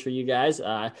back-to-back years for you guys.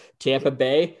 Tampa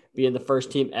Bay being the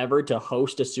first team ever to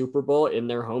host a Super Bowl in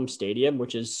their home stadium,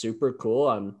 which is super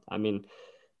cool.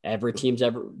 Every team's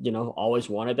ever, always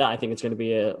wanted that. I think it's going to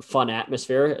be a fun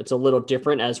atmosphere. It's a little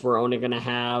different as we're only going to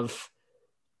have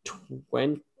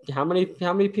how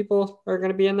many people are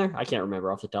going to be in there? I can't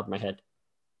remember off the top of my head.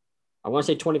 I want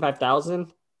to say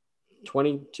 25,000.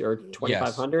 20 or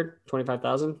 2,500, yes.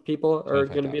 25,000 people are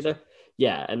going to be there.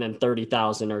 Yeah. And then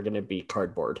 30,000 are going to be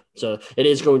cardboard. So it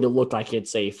is going to look like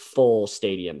it's a full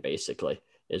stadium, basically,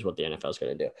 is what the NFL is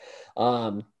going to do.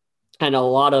 And a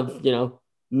lot of,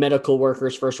 medical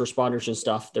workers, first responders and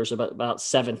stuff. There's about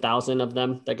 7,000 of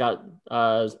them that got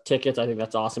tickets. I think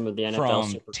that's awesome with the NFL.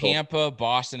 From super Tampa, cool.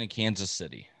 Boston, and Kansas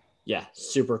City. Yeah.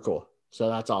 Super cool. So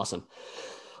that's awesome.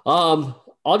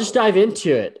 I'll just dive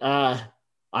into it.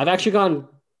 I've actually gone.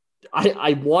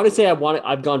 I've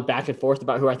gone back and forth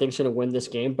about who I think is going to win this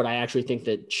game, but I actually think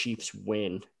that Chiefs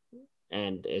win,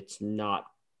 and it's not.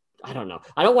 I don't know.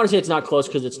 I don't want to say it's not close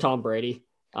because it's Tom Brady.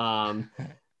 So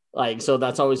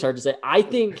that's always hard to say. I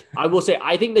think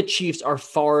the Chiefs are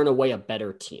far and away a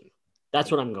better team.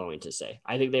 That's what I'm going to say.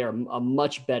 I think they are a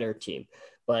much better team,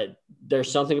 but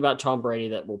there's something about Tom Brady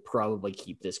that will probably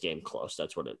keep this game close.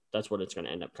 That's what it's going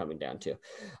to end up coming down to.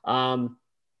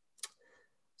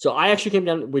 So I actually came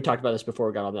down, we talked about this before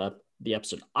we got on the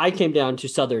episode. I came down to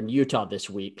Southern Utah this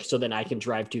week so then I can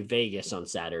drive to Vegas on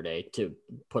Saturday to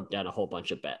put down a whole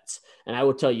bunch of bets. And I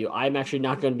will tell you, I'm actually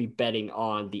not going to be betting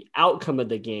on the outcome of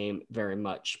the game very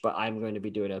much, but I'm going to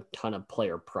be doing a ton of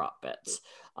player prop bets.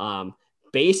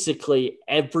 Basically,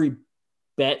 every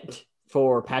bet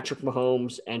for Patrick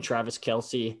Mahomes and Travis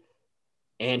Kelce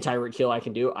and Tyreek Hill I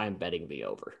can do, I'm betting the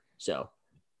over. So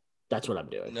that's what I'm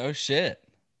doing. No shit.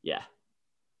 Yeah.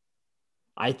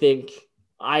 I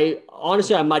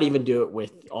might even do it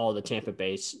with all the Tampa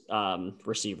Bay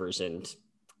receivers and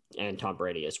Tom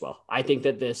Brady as well. I think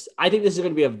this is going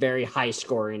to be a very high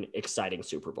scoring, exciting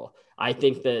Super Bowl. I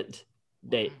think that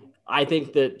this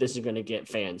is going to get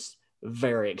fans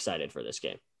very excited for this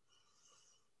game.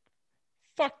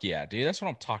 Fuck yeah, dude. That's what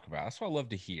I'm talking about. That's what I love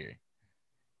to hear.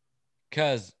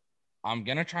 Because I'm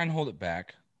going to try and hold it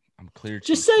back. I'm clear.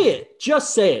 Just say it.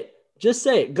 Just say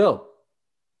it. Go.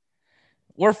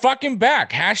 We're fucking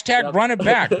back. Hashtag run it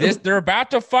back. They're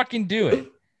about to fucking do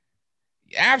it.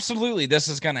 Absolutely, this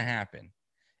is going to happen.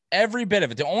 Every bit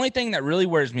of it. The only thing that really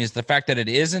worries me is the fact that it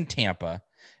is in Tampa.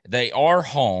 They are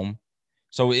home.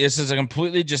 So this is a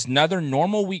completely just another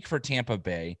normal week for Tampa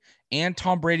Bay. And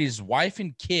Tom Brady's wife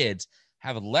and kids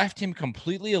have left him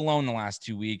completely alone the last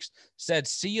 2 weeks, said,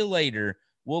 see you later.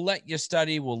 We'll let you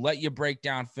study. We'll let you break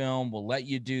down film. We'll let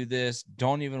you do this.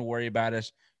 Don't even worry about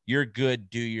us. You're good.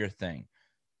 Do your thing.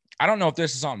 I don't know if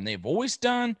this is something they've always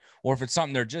done or if it's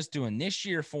something they're just doing this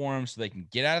year for him so they can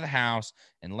get out of the house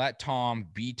and let Tom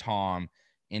be Tom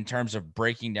in terms of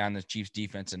breaking down the Chiefs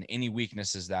defense and any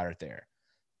weaknesses that are there.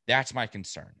 That's my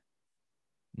concern.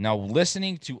 Now,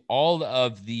 listening to all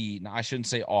of I shouldn't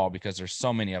say all because there's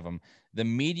so many of them, the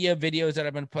media videos that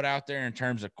have been put out there in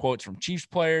terms of quotes from Chiefs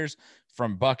players,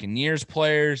 from Buccaneers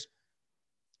players,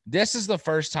 this is the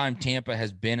first time Tampa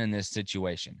has been in this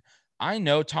situation. I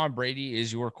know Tom Brady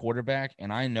is your quarterback,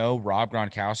 and I know Rob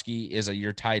Gronkowski is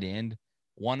your tight end,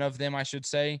 one of them, I should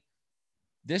say.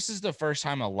 This is the first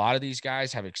time a lot of these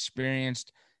guys have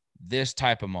experienced this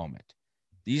type of moment.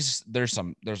 There's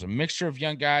a mixture of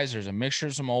young guys. There's a mixture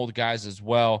of some old guys as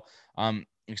well,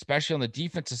 especially on the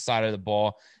defensive side of the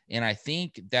ball. And I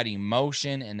think that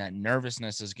emotion and that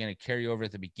nervousness is going to carry over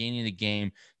at the beginning of the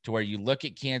game to where you look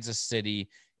at Kansas City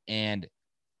and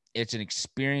it's an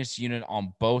experienced unit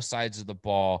on both sides of the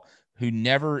ball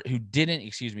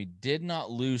did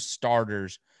not lose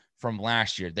starters from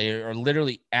last year. They are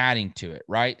literally adding to it,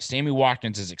 right? Sammy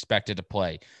Watkins is expected to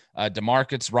play.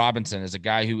 Demarcus Robinson is a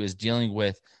guy who is dealing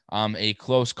with a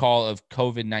close call of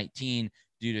COVID-19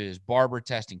 due to his barber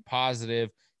testing positive.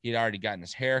 He'd already gotten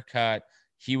his hair cut.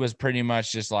 He was pretty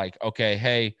much just like, okay,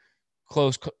 hey,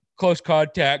 close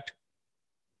contact.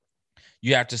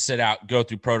 You have to sit out, go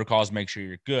through protocols, make sure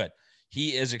you're good.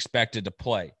 He is expected to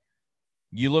play.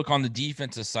 You look on the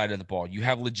defensive side of the ball. You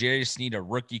have L'Jarius Sneed, a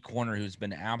rookie corner who's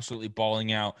been absolutely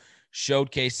balling out,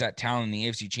 showcased that talent in the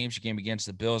AFC Championship game against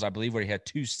the Bills, I believe, where he had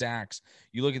 2 sacks.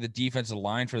 You look at the defensive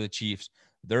line for the Chiefs.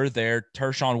 They're there.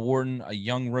 Tershawn Wharton, a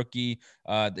young rookie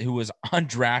who was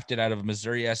undrafted out of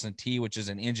Missouri S&T, which is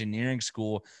an engineering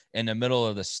school in the middle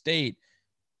of the state.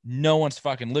 No one's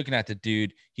fucking looking at the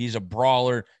dude. He's a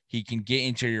brawler. He can get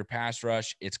into your pass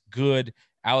rush. It's good.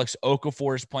 Alex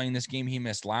Okafor is playing this game. He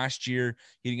missed last year.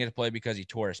 He didn't get to play because he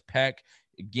tore his pec.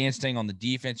 Again, staying on the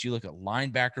defense, you look at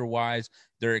linebacker-wise,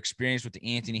 their experience with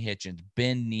Anthony Hitchens,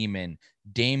 Ben Neiman,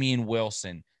 Damian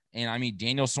Wilson, and, I mean,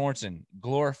 Daniel Sorensen,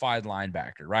 glorified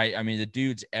linebacker, right? I mean, the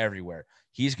dude's everywhere.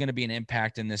 He's going to be an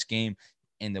impact in this game.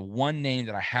 And the one name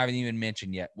that I haven't even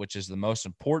mentioned yet, which is the most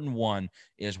important one,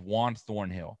 is Juan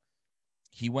Thornhill.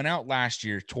 He went out last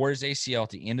year, tore his ACL at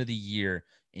the end of the year,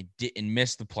 and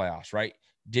missed the playoffs, right?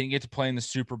 Didn't get to play in the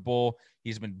Super Bowl.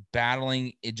 He's been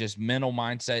battling it, just mental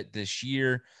mindset this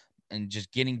year and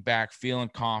just getting back, feeling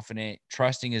confident,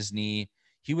 trusting his knee.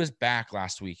 He was back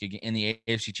last week in the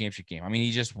AFC Championship game. I mean,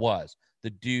 he just was. The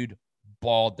dude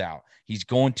balled out. He's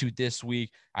going to this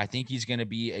week. I think he's going to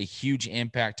be a huge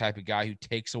impact type of guy who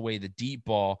takes away the deep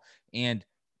ball. And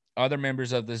other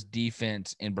members of this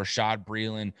defense in Brashad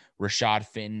Breeland, Rashad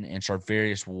Fenton, and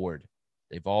Charvarius Ward,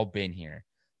 they've all been here.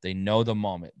 They know the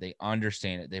moment. They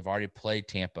understand it. They've already played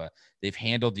Tampa. They've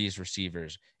handled these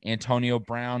receivers. Antonio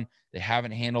Brown, they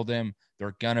haven't handled them.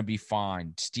 They're going to be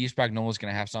fine. Steve Spagnuolo is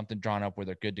going to have something drawn up where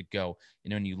they're good to go.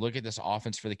 And when you look at this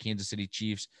offense for the Kansas City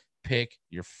Chiefs, pick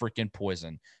your freaking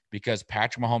poison because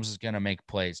Patrick Mahomes is going to make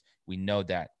plays. We know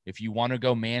that. If you want to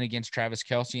go man against Travis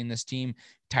Kelce in this team,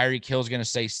 Tyreek Hill is going to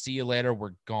say, see you later.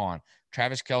 We're gone.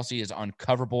 Travis Kelce is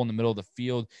uncoverable in the middle of the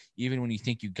field. Even when you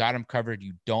think you got him covered,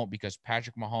 you don't because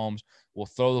Patrick Mahomes will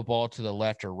throw the ball to the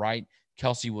left or right.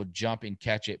 Kelce will jump and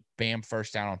catch it. Bam,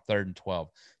 first down on 3rd and 12.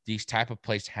 These type of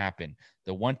plays happen.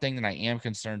 The one thing that I am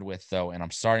concerned with, though, and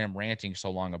I'm sorry I'm ranting so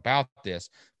long about this,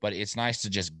 but it's nice to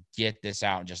just get this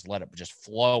out and just let it just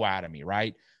flow out of me,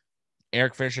 right?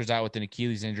 Eric Fisher's out with an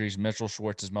Achilles injuries. Mitchell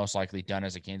Schwartz is most likely done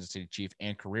as a Kansas City Chief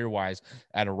and career-wise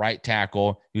at a right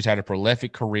tackle who's had a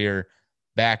prolific career,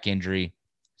 back injury.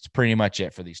 It's pretty much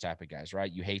it for these type of guys,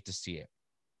 right? You hate to see it.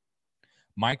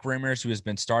 Mike Rimmers, who has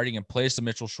been starting in place of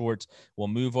Mitchell Schwartz, will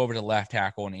move over to left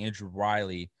tackle, and Andrew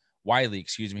Wiley,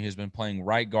 who's been playing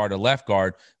right guard or left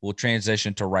guard, will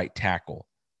transition to right tackle.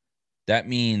 That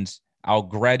means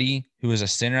Algretti, who is a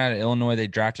center out of Illinois, they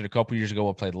drafted a couple years ago,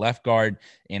 will play left guard,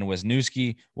 and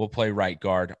Wisniewski will play right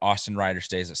guard. Austin Ryder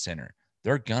stays at center.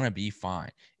 They're going to be fine.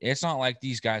 It's not like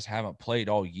these guys haven't played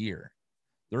all year.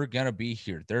 They're going to be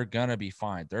here. They're going to be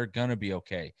fine. They're going to be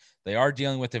okay. They are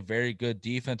dealing with a very good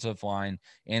defensive line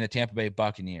and the Tampa Bay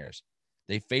Buccaneers.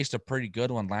 They faced a pretty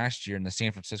good one last year in the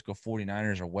San Francisco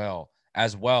 49ers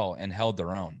as well and held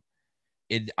their own.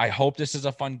 I hope this is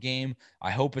a fun game.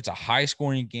 I hope it's a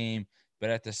high-scoring game, but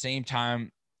at the same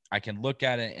time, I can look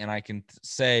at it and I can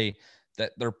say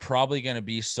that they're probably going to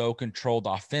be so controlled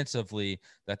offensively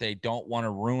that they don't want to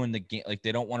ruin the game. Like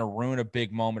they don't want to ruin a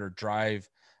big moment or drive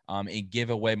and give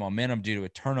away momentum due to a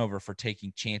turnover for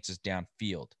taking chances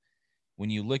downfield. When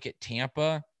you look at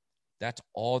Tampa, that's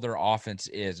all their offense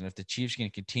is. And if the Chiefs can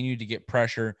continue to get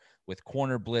pressure with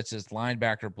corner blitzes,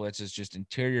 linebacker blitzes, just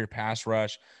interior pass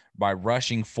rush by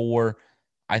rushing four,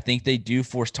 I think they do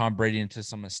force Tom Brady into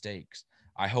some mistakes.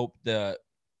 I hope the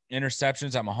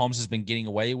interceptions that Mahomes has been getting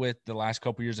away with the last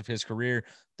couple years of his career,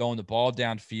 throwing the ball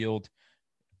downfield,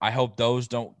 I hope those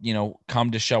don't,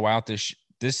 come to show out this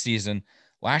season.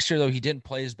 Last year, though, he didn't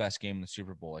play his best game in the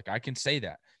Super Bowl. Like, I can say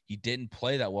that. He didn't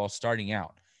play that well starting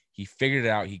out. He figured it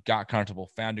out. He got comfortable,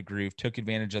 found a groove, took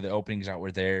advantage of the openings that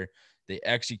were there. They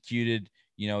executed,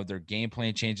 their game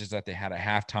plan changes that they had at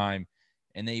halftime,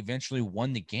 and they eventually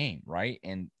won the game, right?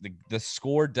 And the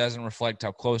score doesn't reflect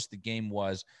how close the game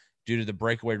was due to the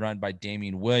breakaway run by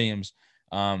Damian Williams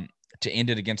to end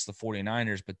it against the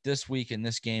 49ers. But this week in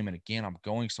this game, and again, I'm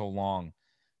going so long,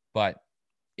 but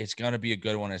it's going to be a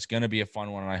good one. It's going to be a fun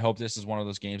one. And I hope this is one of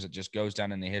those games that just goes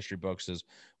down in the history books as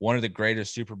one of the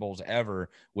greatest Super Bowls ever,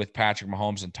 with Patrick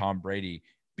Mahomes and Tom Brady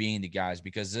being the guys,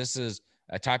 because this is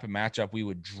a type of matchup we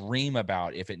would dream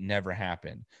about if it never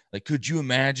happened. Like, could you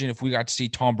imagine if we got to see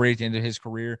Tom Brady at the end of his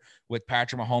career with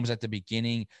Patrick Mahomes at the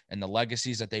beginning and the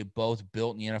legacies that they both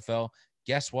built in the NFL?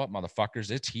 Guess what,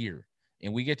 motherfuckers? It's here.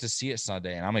 And we get to see it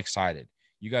Sunday, and I'm excited.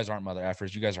 You guys aren't mother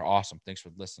effers. You guys are awesome. Thanks for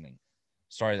listening.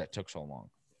 Sorry that took so long.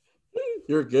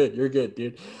 You're good. You're good,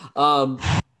 dude.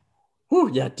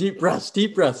 Yeah, deep breaths.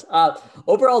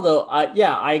 Overall, though,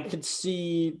 I could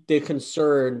see the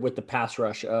concern with the pass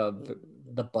rush of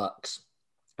the Bucks.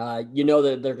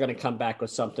 That they're going to come back with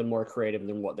something more creative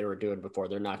than what they were doing before.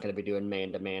 They're not going to be doing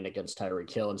man-to-man against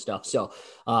Tyreek Hill and stuff. So,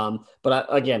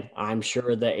 again, I'm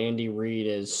sure that Andy Reid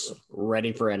is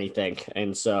ready for anything.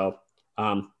 And so,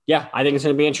 I think it's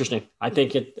going to be interesting. I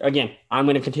think I'm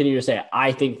going to continue to say it.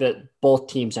 I think that both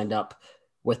teams end up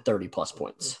with 30-plus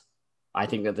points. I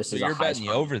think that this is you're betting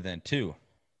the over then, too.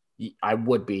 I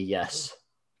would be, yes.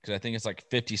 Because I think it's like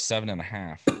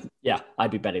 57.5. Yeah, I'd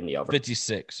be betting the over.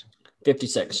 56.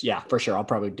 Yeah, for sure.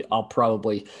 I'll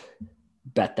probably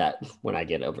bet that when I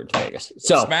get over to Vegas.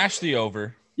 So smash the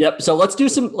over. Yep. So let's do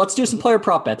some player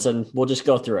prop bets, and we'll just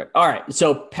go through it. All right.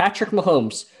 So Patrick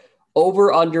Mahomes,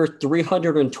 over under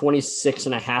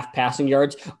 326.5 passing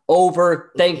yards.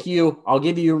 Over. Thank you. I'll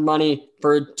give you your money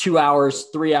for 2 hours,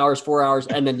 3 hours, 4 hours,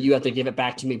 and then you have to give it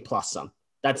back to me plus some.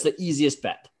 That's the easiest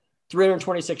bet.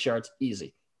 326 yards.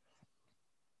 Easy.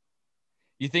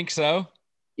 You think so?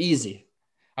 Easy.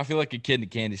 I feel like a kid in a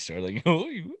candy store.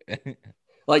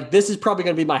 Like this is probably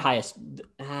going to be my highest.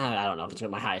 I don't know if it's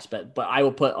my highest bet, but I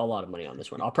will put a lot of money on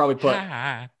this one. I'll probably put.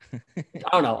 I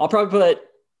don't know. I'll probably put.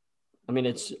 I mean,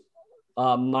 it's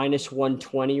minus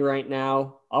 120 right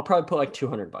now. I'll probably put like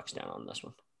 $200 down on this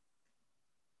one.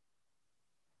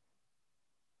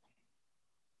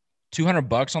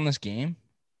 $200 on this game?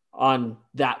 On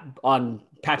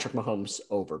Patrick Mahomes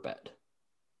over bet.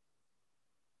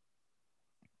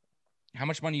 How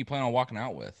much money you plan on walking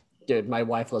out with? Dude, my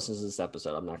wife listens to this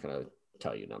episode. I'm not going to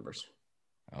tell you numbers.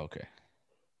 Okay.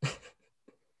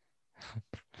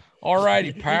 All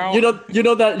righty, pal. You know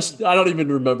that I don't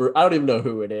even remember. I don't even know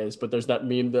who it is, but there's that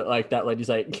meme that like that lady's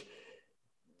like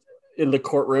in the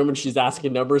courtroom and she's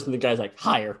asking numbers and the guy's like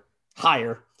higher.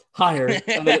 And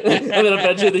then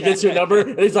eventually he gets your number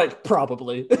and he's like,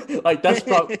 probably. Like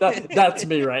that's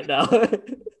me right now.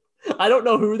 I don't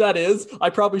know who that is.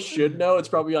 I probably should know. It's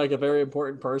probably like a very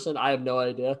important person. I have no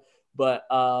idea, but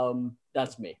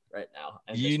that's me right now.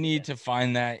 You need to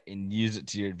find that and use it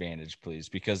to your advantage, please,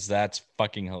 because that's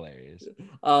fucking hilarious.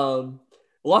 Luckily,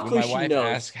 when my wife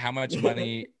asks, how much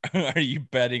money are you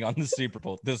betting on the Super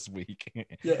Bowl this week?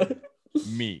 Yeah.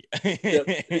 Me.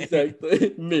 Yep,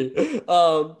 exactly. Me.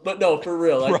 But no, for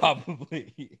real. Like,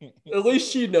 probably. At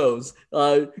least she knows.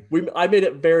 I made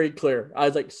it very clear. I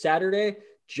was like, Saturday,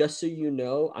 just so you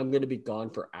know, I'm going to be gone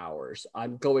for hours.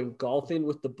 I'm going golfing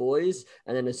with the boys.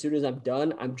 And then as soon as I'm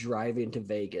done, I'm driving to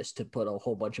Vegas to put a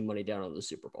whole bunch of money down on the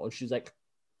Super Bowl. And she's like,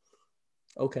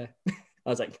 okay. I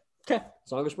was like, okay,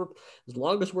 as long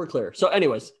as we're clear. So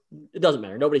anyways, it doesn't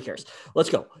matter. Nobody cares. Let's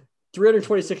go.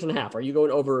 326.5. Are you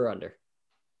going over or under?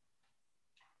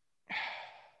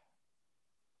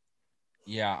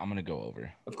 Yeah, I'm going to go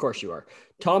over. Of course you are.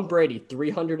 Tom Brady,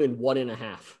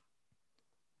 301.5.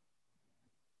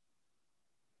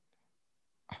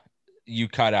 You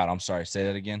cut out. I'm sorry. Say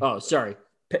that again. Oh, sorry.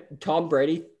 Tom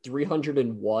Brady,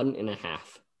 301.5.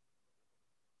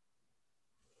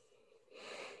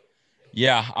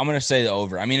 Yeah, I'm going to say the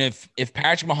over. I mean, if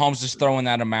Patrick Mahomes is throwing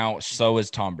that amount, so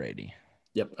is Tom Brady.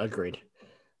 Yep, agreed.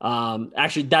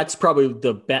 Actually, that's probably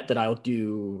the bet that I'll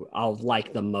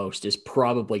like the most is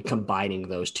probably combining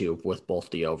those two with both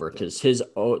the over because his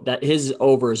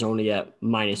over is only at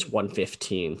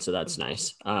 -115, so that's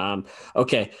nice.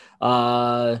 Okay.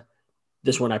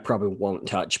 This one I probably won't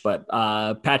touch, but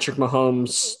Patrick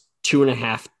Mahomes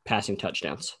 2.5 passing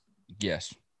touchdowns.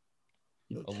 Yes.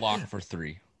 A lock for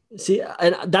 3. See,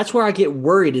 and that's where I get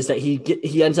worried is that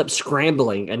he ends up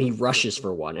scrambling and he rushes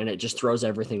for one and it just throws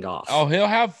everything off. Oh, he'll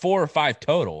have 4 or 5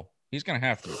 total. He's going to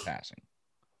have 3 passing.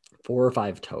 4 or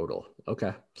 5 total.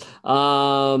 Okay.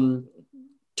 Tom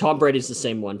Brady's the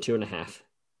same one, 2.5.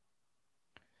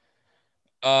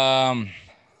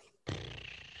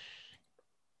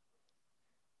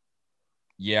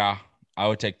 Yeah, I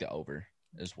would take the over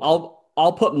as well.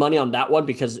 I'll put money on that one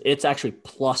because it's actually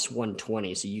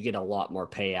 +120, so you get a lot more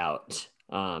payout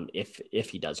if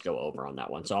he does go over on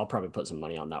that one. So I'll probably put some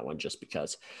money on that one just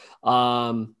because.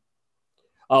 Here's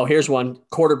one: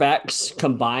 quarterbacks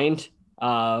combined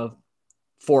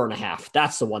 4.5.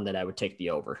 That's the one that I would take the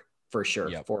over for sure.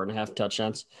 Yep. 4.5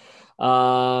 touchdowns.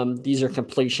 These are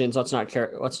completions. Let's not.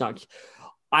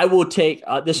 I will take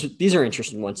this. These are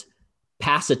interesting ones.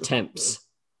 Pass attempts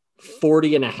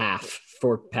 40.5.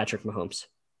 for Patrick Mahomes.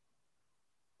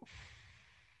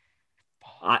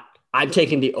 I'm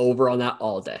taking the over on that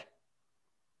all day.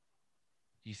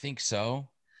 You think so?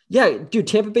 Yeah, dude,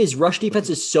 Tampa Bay's rush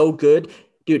defense is so good.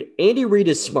 Dude, Andy Reid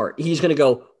is smart. He's going to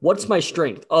go, what's my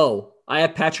strength? Oh, I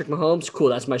have Patrick Mahomes. Cool,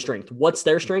 that's my strength. What's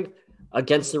their strength?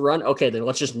 Against the run? Okay, then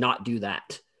let's just not do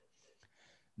that.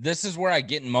 This is where I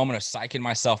get in a moment of psyching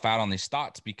myself out on these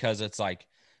thoughts because it's like,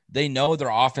 they know their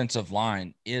offensive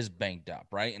line is banged up,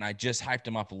 right? And I just hyped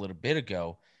them up a little bit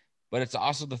ago, but it's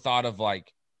also the thought of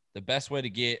like the best way to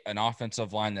get an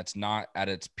offensive line that's not at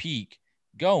its peak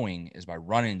going is by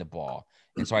running the ball.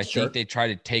 And so I think they try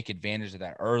to take advantage of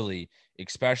that early,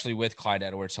 especially with Clyde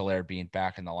Edwards-Helaire being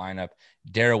back in the lineup.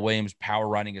 Darrell Williams power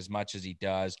running as much as he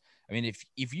does. I mean,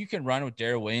 if you can run with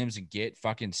Darrell Williams and get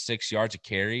fucking 6 yards of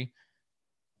carry,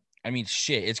 I mean,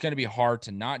 shit, it's going to be hard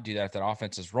to not do that if that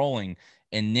offense is rolling.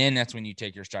 And then that's when you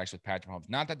take your strikes with Patrick Mahomes.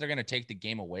 Not that they're going to take the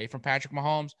game away from Patrick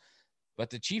Mahomes, but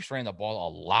the Chiefs ran the ball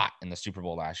a lot in the Super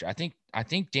Bowl last year. I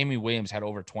think Damien Williams had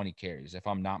over 20 carries, if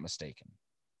I'm not mistaken.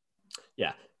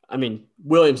 Yeah. I mean,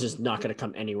 Williams is not going to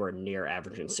come anywhere near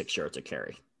averaging 6 yards a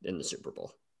carry in the Super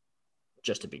Bowl,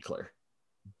 just to be clear.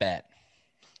 Bet.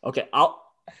 Okay,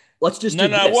 let's just no.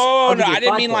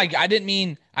 I didn't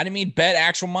mean bet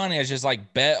actual money. I was just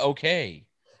like bet okay.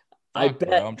 Fuck,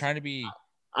 bro. I'm trying to be.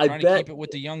 Trying to keep it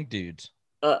with the young dudes.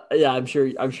 Yeah, I'm sure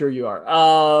you are.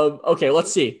 Okay,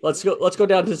 let's see. Let's go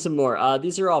down to some more.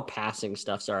 These are all passing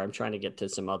stuff. Sorry, I'm trying to get to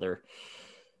some other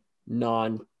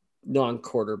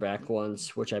non-quarterback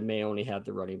ones, which I may only have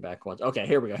the running back ones. Okay,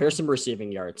 here we go. Here's some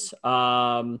receiving yards.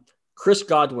 Chris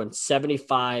Godwin,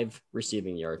 75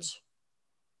 receiving yards.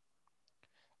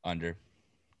 Under.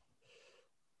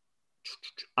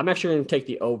 I'm actually going to take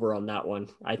the over on that one.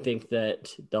 I think that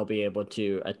they'll be able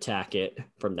to attack it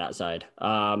from that side.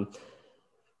 Don't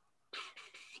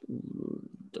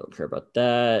care about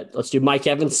that. Let's do Mike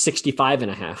Evans,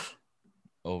 65.5.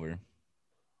 Over.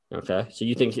 Okay. So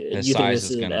you think his size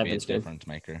is going to be a difference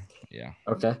maker. Yeah.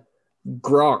 Okay.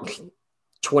 Gronk,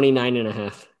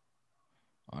 29.5.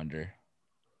 Under.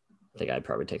 I think I'd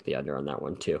probably take the under on that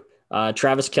one too.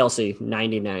 Travis Kelce,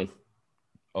 99.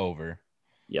 Over.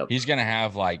 Yep. He's going to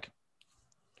have like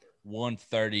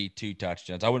 132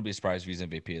 touchdowns. I wouldn't be surprised if he's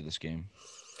MVP of this game.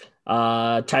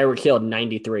 Tyreek Hill,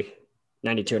 93.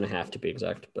 92.5 to be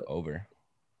exact. But over.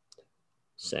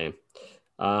 Same.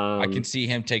 I can see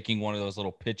him taking one of those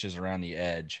little pitches around the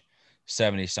edge,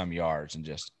 70-some yards, and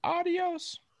just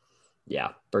adios.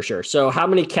 Yeah, for sure. So how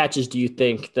many catches do you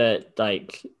think that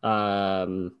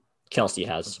Kelce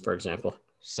has, for example?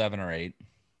 7 or 8.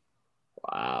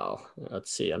 Wow.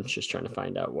 Let's see. I'm just trying to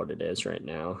find out what it is right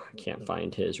now. I can't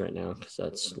find his right now because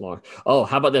that's long. Oh,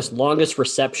 how about this? Longest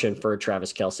reception for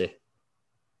Travis Kelce?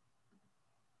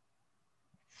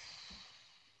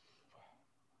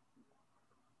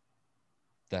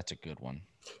 That's a good one.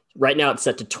 Right now it's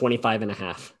set to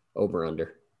 25.5 over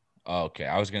under. Oh, okay.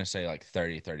 I was going to say like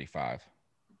 30, 35.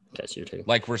 Okay, so you're taking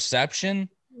like reception?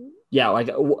 Yeah, like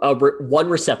one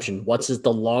reception. What's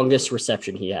the longest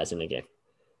reception he has in a game?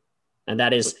 And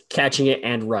that is catching it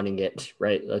and running it,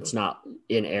 right? That's not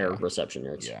in air reception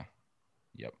yards. Yeah.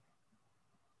 Yep.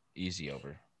 Easy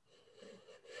over.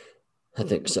 I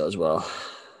think so as well.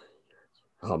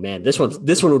 Oh man, this one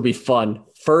would be fun.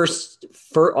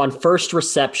 On first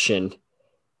reception,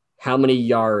 how many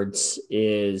yards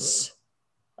is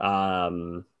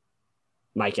Mike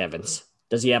Evans?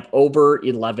 Does he have over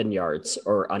 11 yards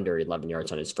or under 11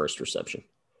 yards on his first reception?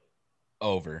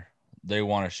 Over. They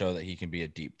want to show that he can be a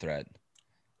deep threat.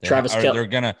 They're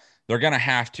gonna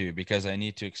have to because they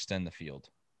need to extend the field.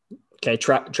 Okay,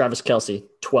 Travis Kelce,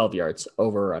 12 yards,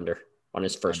 over or under on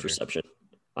his first Under. reception?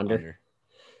 Under.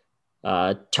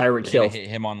 Tyreek Hill hit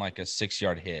him on like a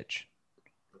 6-yard hitch.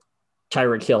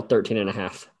 Tyreek Hill, 13 and a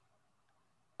half.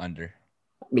 Under.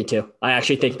 Me too. I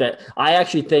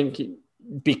actually think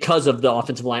because of the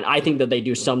offensive line, I think that they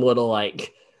do some little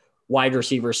like wide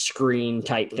receiver screen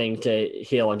type thing to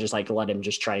Hill and just like let him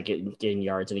just try to get in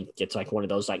yards, and he gets like one of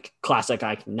those like classic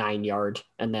like 9-yard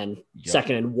and then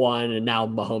 2nd and 1, and now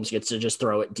Mahomes gets to just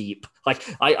throw it deep. Like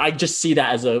I just see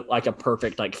that as a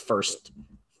perfect like first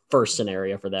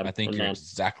scenario for them. I think you're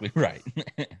exactly right.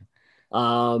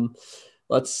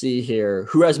 Let's see here.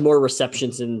 Who has more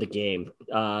receptions in the game?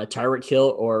 Tyreek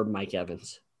Hill or Mike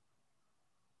Evans?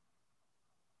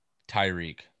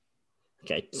 Tyreek.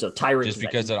 Okay, so Tyreek. Just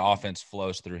because that offense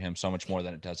flows through him so much more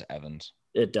than it does Evans.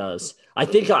 It does. I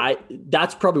think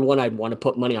that's probably one I'd want to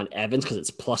put money on Evans because it's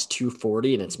plus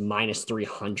 240 and it's minus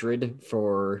 300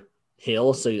 for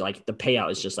Hill. So like the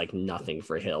payout is just like nothing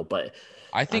for Hill. But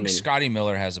I think Scotty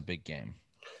Miller has a big game.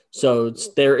 So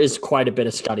there is quite a bit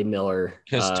of Scotty Miller.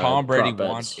 Because Tom Brady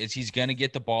he's going to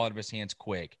get the ball out of his hands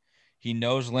quick. He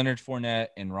knows Leonard Fournette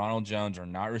and Ronald Jones are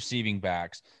not receiving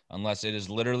backs unless it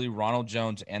is literally Ronald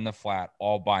Jones and the flat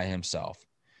all by himself.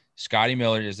 Scotty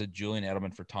Miller is a Julian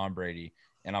Edelman for Tom Brady,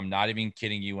 and I'm not even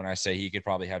kidding you when I say he could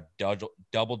probably have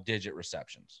double-digit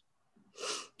receptions.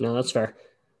 No, that's fair.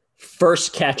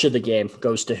 First catch of the game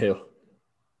goes to who?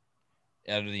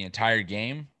 Out of the entire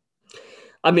game?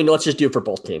 I mean, let's just do it for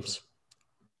both teams.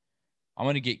 I'm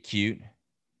going to get cute.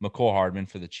 McCole Hardman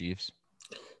for the Chiefs.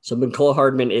 So McCole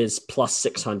Hardman is plus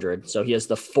 600. So he has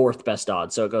the 4th best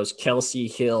odds. So it goes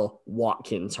Kelce, Hill,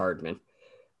 Watkins, Hardman.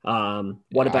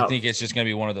 What about? I think it's just going to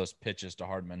be one of those pitches to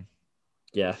Hardman.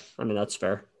 Yeah, I mean, that's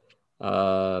fair.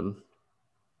 All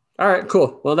right,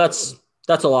 cool. Well, that's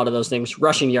a lot of those things.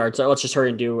 Rushing yards. So let's just hurry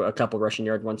and do a couple rushing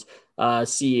yard ones.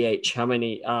 CEH, how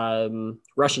many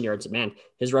rushing yards? Man,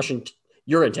 his rushing.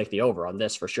 You're going to take the over on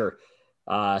this for sure.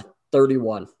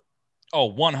 31.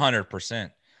 Oh,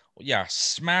 100%. Yeah,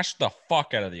 smash the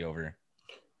fuck out of the over.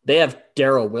 They have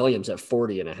Darrell Williams at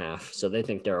 40 and a half. So they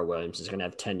think Darrell Williams is going to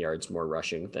have 10 yards more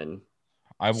rushing than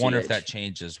I wonder if that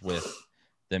changes with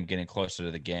them getting closer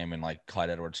to the game and like Clyde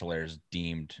Edwards-Helaire is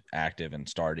deemed active and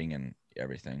starting and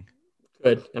everything.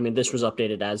 Good. I mean, this was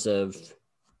updated as of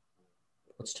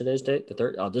what's today's date? The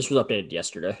 3rd. Oh, this was updated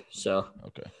yesterday. So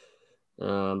okay.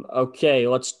 Okay,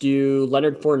 let's do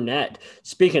Leonard Fournette.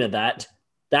 Speaking of that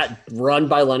run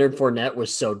by Leonard Fournette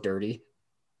was so dirty.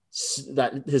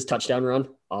 That his touchdown run.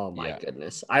 Oh my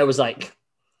goodness. I was like,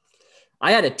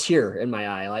 I had a tear in my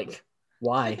eye. Like,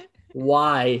 why?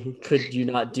 Why could you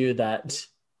not do that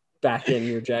back in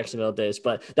your Jacksonville days?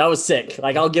 But that was sick.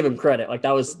 Like, I'll give him credit. Like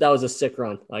that was a sick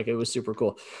run. Like it was super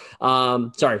cool.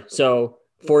 Sorry. So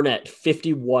Fournette,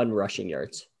 51 rushing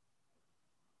yards.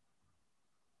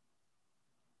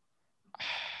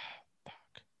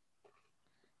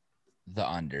 The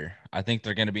under. I think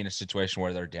they're going to be in a situation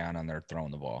where they're down and they're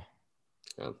throwing the ball.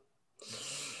 Yeah.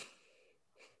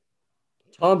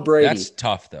 Tom Brady. That's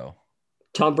tough, though.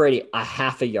 Tom Brady, a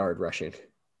half a yard rushing.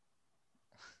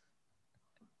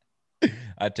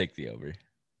 I'd take the over.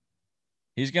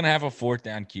 He's going to have a 4th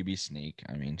down QB sneak.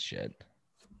 I mean, shit.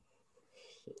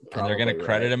 And they're going to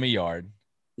credit him a yard.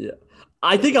 Yeah.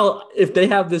 I think if they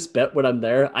have this bet when I'm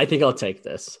there, I think I'll take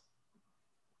this.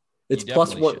 It's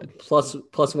plus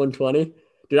 120.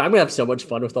 Dude, I'm going to have so much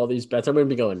fun with all these bets. I'm going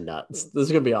to be going nuts. This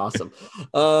is going to be awesome.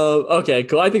 Okay,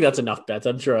 cool. I think that's enough bets.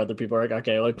 I'm sure other people are like,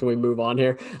 okay, can we move on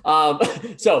here?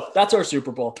 So that's our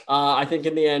Super Bowl. I think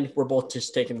in the end, we're both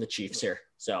just taking the Chiefs here.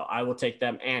 So I will take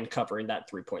them and covering that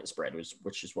 3-point spread,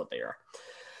 which is what they are.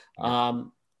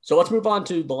 So let's move on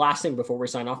to the last thing before we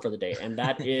sign off for the day. And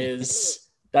that is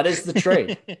the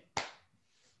trade.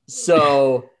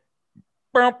 So...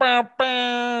 Breaking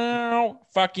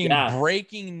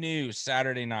news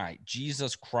Saturday night.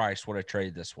 Jesus Christ, what a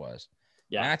trade this was.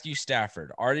 Yeah. Matthew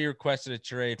Stafford already requested a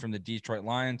trade from the Detroit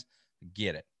Lions.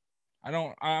 Get it.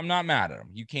 I'm not mad at him.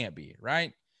 You can't be,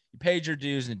 right? You paid your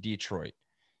dues in Detroit.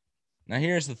 Now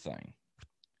here's the thing.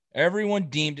 Everyone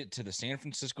deemed it to the San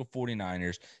Francisco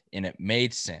 49ers, and it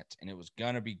made sense, and it was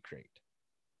going to be great.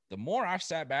 The more I've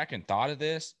sat back and thought of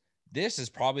this is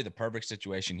probably the perfect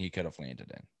situation he could have landed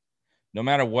in. No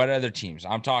matter what other teams.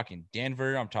 I'm talking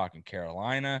Denver. I'm talking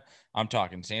Carolina. I'm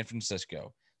talking San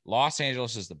Francisco. Los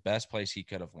Angeles is the best place he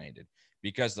could have landed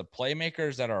because the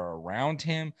playmakers that are around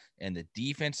him and the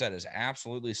defense that is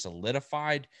absolutely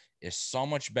solidified is so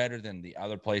much better than the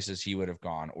other places he would have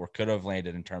gone or could have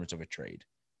landed in terms of a trade.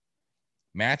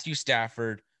 Matthew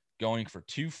Stafford going for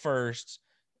 2 firsts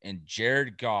and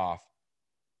Jared Goff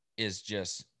is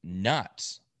just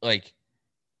nuts. Like,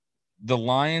 the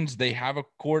Lions, they have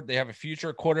a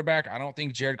future quarterback. I don't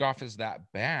think Jared Goff is that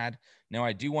bad. Now,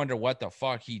 I do wonder what the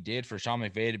fuck he did for Sean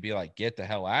McVay to be like, get the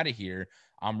hell out of here.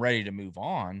 I'm ready to move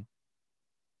on.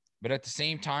 But at the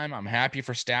same time, I'm happy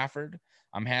for Stafford.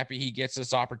 I'm happy he gets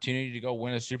this opportunity to go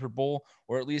win a Super Bowl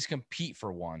or at least compete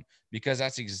for one, because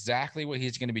that's exactly what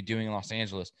he's going to be doing in Los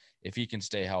Angeles if he can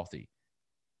stay healthy.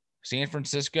 San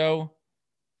Francisco,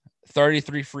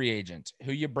 33 free agents.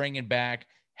 Who you bringing back?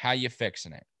 How you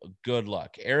fixing it? Good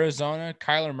luck. Arizona,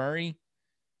 Kyler Murray,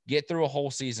 get through a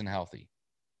whole season healthy.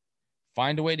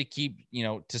 Find a way to keep,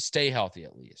 to stay healthy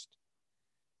at least.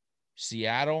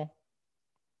 Seattle,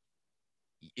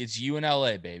 it's you and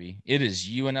LA, baby. It is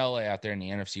you and LA out there in the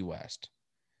NFC West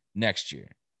next year.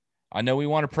 I know we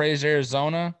want to praise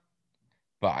Arizona,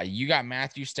 but you got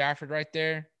Matthew Stafford right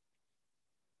there.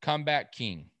 Comeback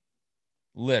king.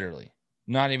 Literally.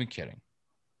 Not even kidding.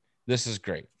 This is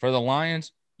great. For the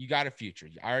Lions, you got a future.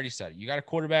 I already said it. You got a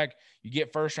quarterback. You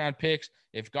get first-round picks.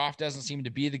 If Goff doesn't seem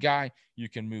to be the guy, you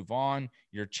can move on.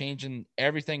 You're changing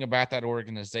everything about that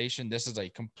organization. This is a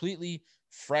completely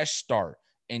fresh start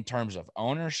in terms of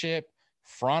ownership,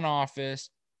 front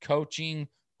office, coaching,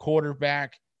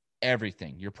 quarterback,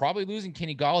 everything. You're probably losing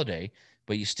Kenny Golladay,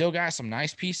 but you still got some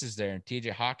nice pieces there in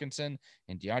TJ Hawkinson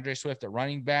and DeAndre Swift at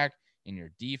running back. In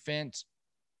your defense,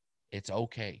 it's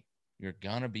okay. You're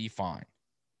going to be fine.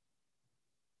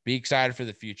 Be excited for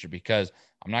the future, because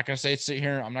I'm not going to sit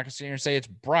here and say it's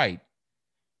bright,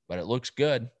 but it looks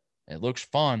good. It looks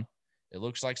fun. It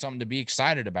looks like something to be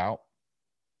excited about.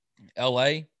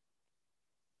 LA,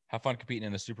 have fun competing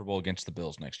in the Super Bowl against the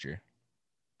Bills next year.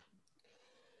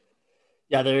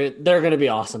 Yeah, they're going to be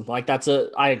awesome. Like,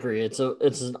 I agree. It's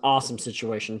an awesome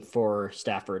situation for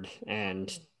Stafford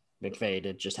and McVay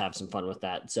to just have some fun with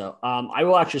that. So I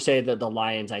will actually say that the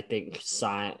Lions, I think,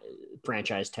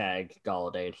 franchise tag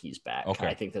Golladay and he's back. Okay.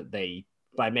 I think that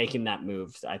by making that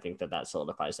move, I think that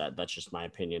solidifies that. That's just my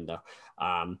opinion,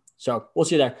 though. So we'll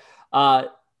see there.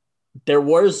 There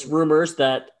was rumors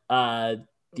that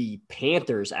the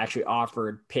Panthers actually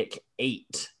offered pick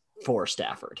 8 for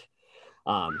Stafford.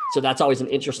 So that's always an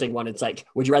interesting one. It's like,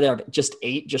 would you rather have just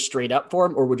 8 just straight up for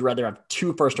him, or would you rather have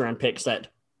 2 first-round picks that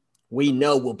we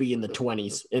know will be in the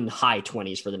 20s, in high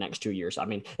 20s for the next 2 years? I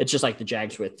mean, it's just like the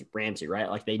Jags with Ramsey, right?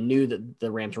 Like, they knew that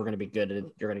the Rams were going to be good and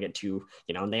you're going to get 2,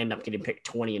 and they end up getting picked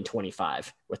 20 and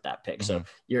 25 with that pick. Mm-hmm.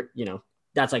 So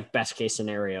that's like best case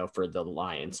scenario for the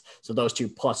Lions. So those 2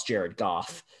 plus Jared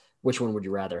Goff, which one would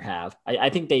you rather have? I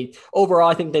think they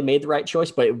made the right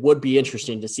choice, but it would be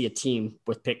interesting to see a team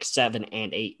with pick 7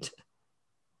 and 8,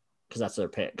 because that's their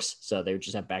picks. So they would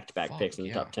just have back-to-back picks in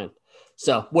the top 10.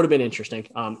 So would have been interesting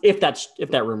if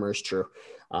that rumor is true.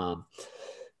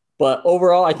 But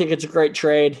overall, I think it's a great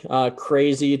trade.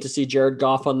 Crazy to see Jared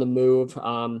Goff on the move.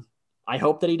 I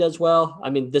hope that he does well. I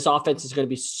mean, this offense is going to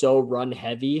be so run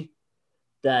heavy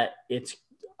that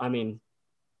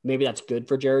maybe that's good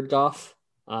for Jared Goff.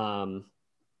 So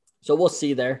we'll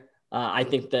see there. I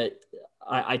think that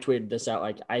I tweeted this out.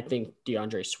 Like, I think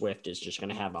DeAndre Swift is just going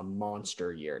to have a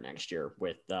monster year next year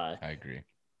with, I agree.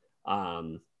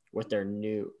 With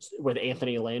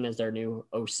Anthony Lynn as their new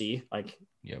OC. Like,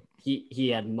 yep. He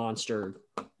had monster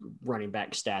running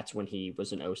back stats when he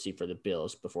was an OC for the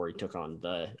Bills before he took on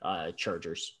the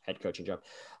Chargers head coaching job.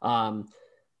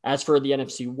 As for the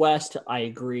NFC West, I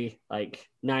agree. Like,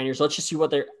 Niners, let's just see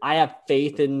I have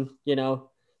faith in,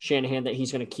 Shanahan, that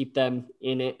he's going to keep them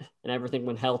in it and everything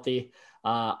when healthy.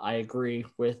 I agree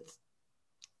with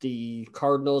the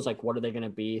Cardinals. Like, what are they going to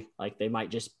be? Like,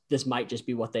 this might just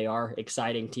be what they are.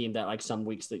 Exciting team that, like, some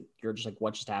weeks that you're just like,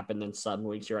 what just happened? Then some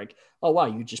weeks you're like, oh, wow,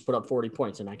 you just put up 40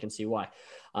 points, and I can see why.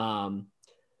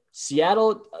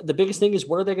 Seattle, the biggest thing is,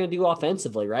 what are they going to do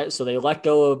offensively, right? So they let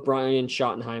go of Brian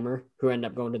Schottenheimer, who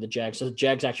ended up going to the Jags. So the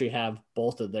Jags actually have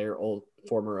both of their old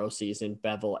former OCs in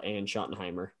Bevel and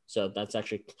Schottenheimer. So that's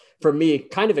actually, for me,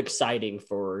 kind of exciting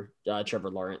for Trevor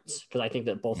Lawrence, because I think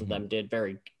that both of them did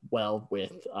very well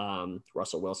with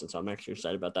Russell Wilson. So I'm actually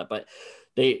excited about that. But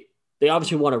they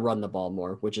obviously want to run the ball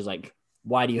more, which is like,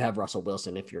 why do you have Russell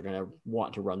Wilson if you're going to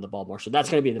want to run the ball more? So that's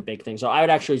going to be the big thing. So I would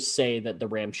actually say that the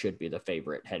Rams should be the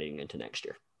favorite heading into next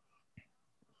year.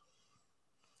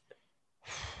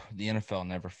 the NFL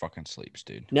never fucking sleeps,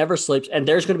 dude. Never sleeps. And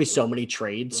there's going to be so many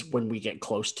trades when we get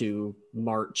close to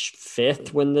March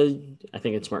 5th, I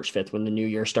think it's March 5th when the new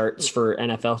year starts for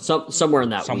NFL. Somewhere in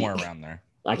that somewhere week. Around there.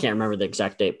 I can't remember the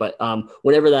exact date, but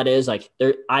whenever that is, like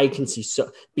there, I can see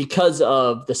because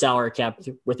of the salary cap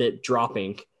with it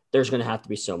dropping, there's going to have to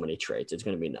be so many trades. It's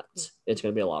going to be nuts. It's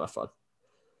going to be a lot of fun.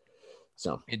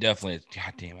 So it definitely is.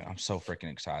 God damn it. I'm so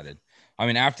freaking excited. I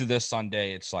mean, after this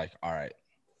Sunday, it's like, all right,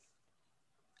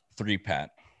 3-Pat.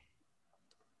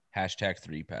 Hashtag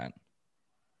 3-Pat.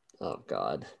 Oh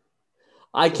God.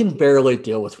 I can barely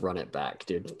deal with run it back,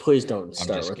 dude. Please don't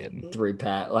start with kidding.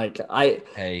 3-Pat. Like just I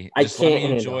let can't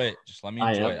me enjoy it. Just let me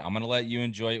enjoy it. I'm gonna let you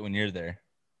enjoy it when you're there.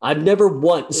 I've never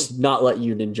once not let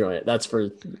you enjoy it. That's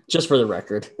just for the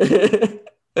record.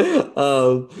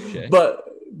 Okay.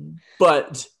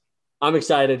 But I'm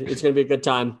excited. It's gonna be a good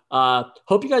time.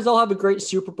 Hope you guys all have a great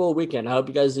Super Bowl weekend. I hope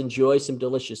you guys enjoy some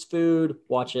delicious food,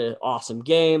 watch an awesome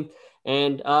game,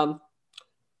 and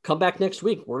come back next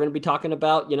week. We're going to be talking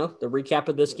about, the recap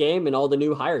of this game and all the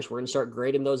new hires. We're going to start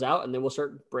grading those out, and then we'll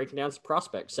start breaking down some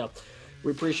prospects. So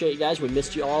we appreciate you guys. We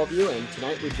missed all of you. And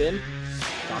tonight we've been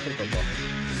talking football.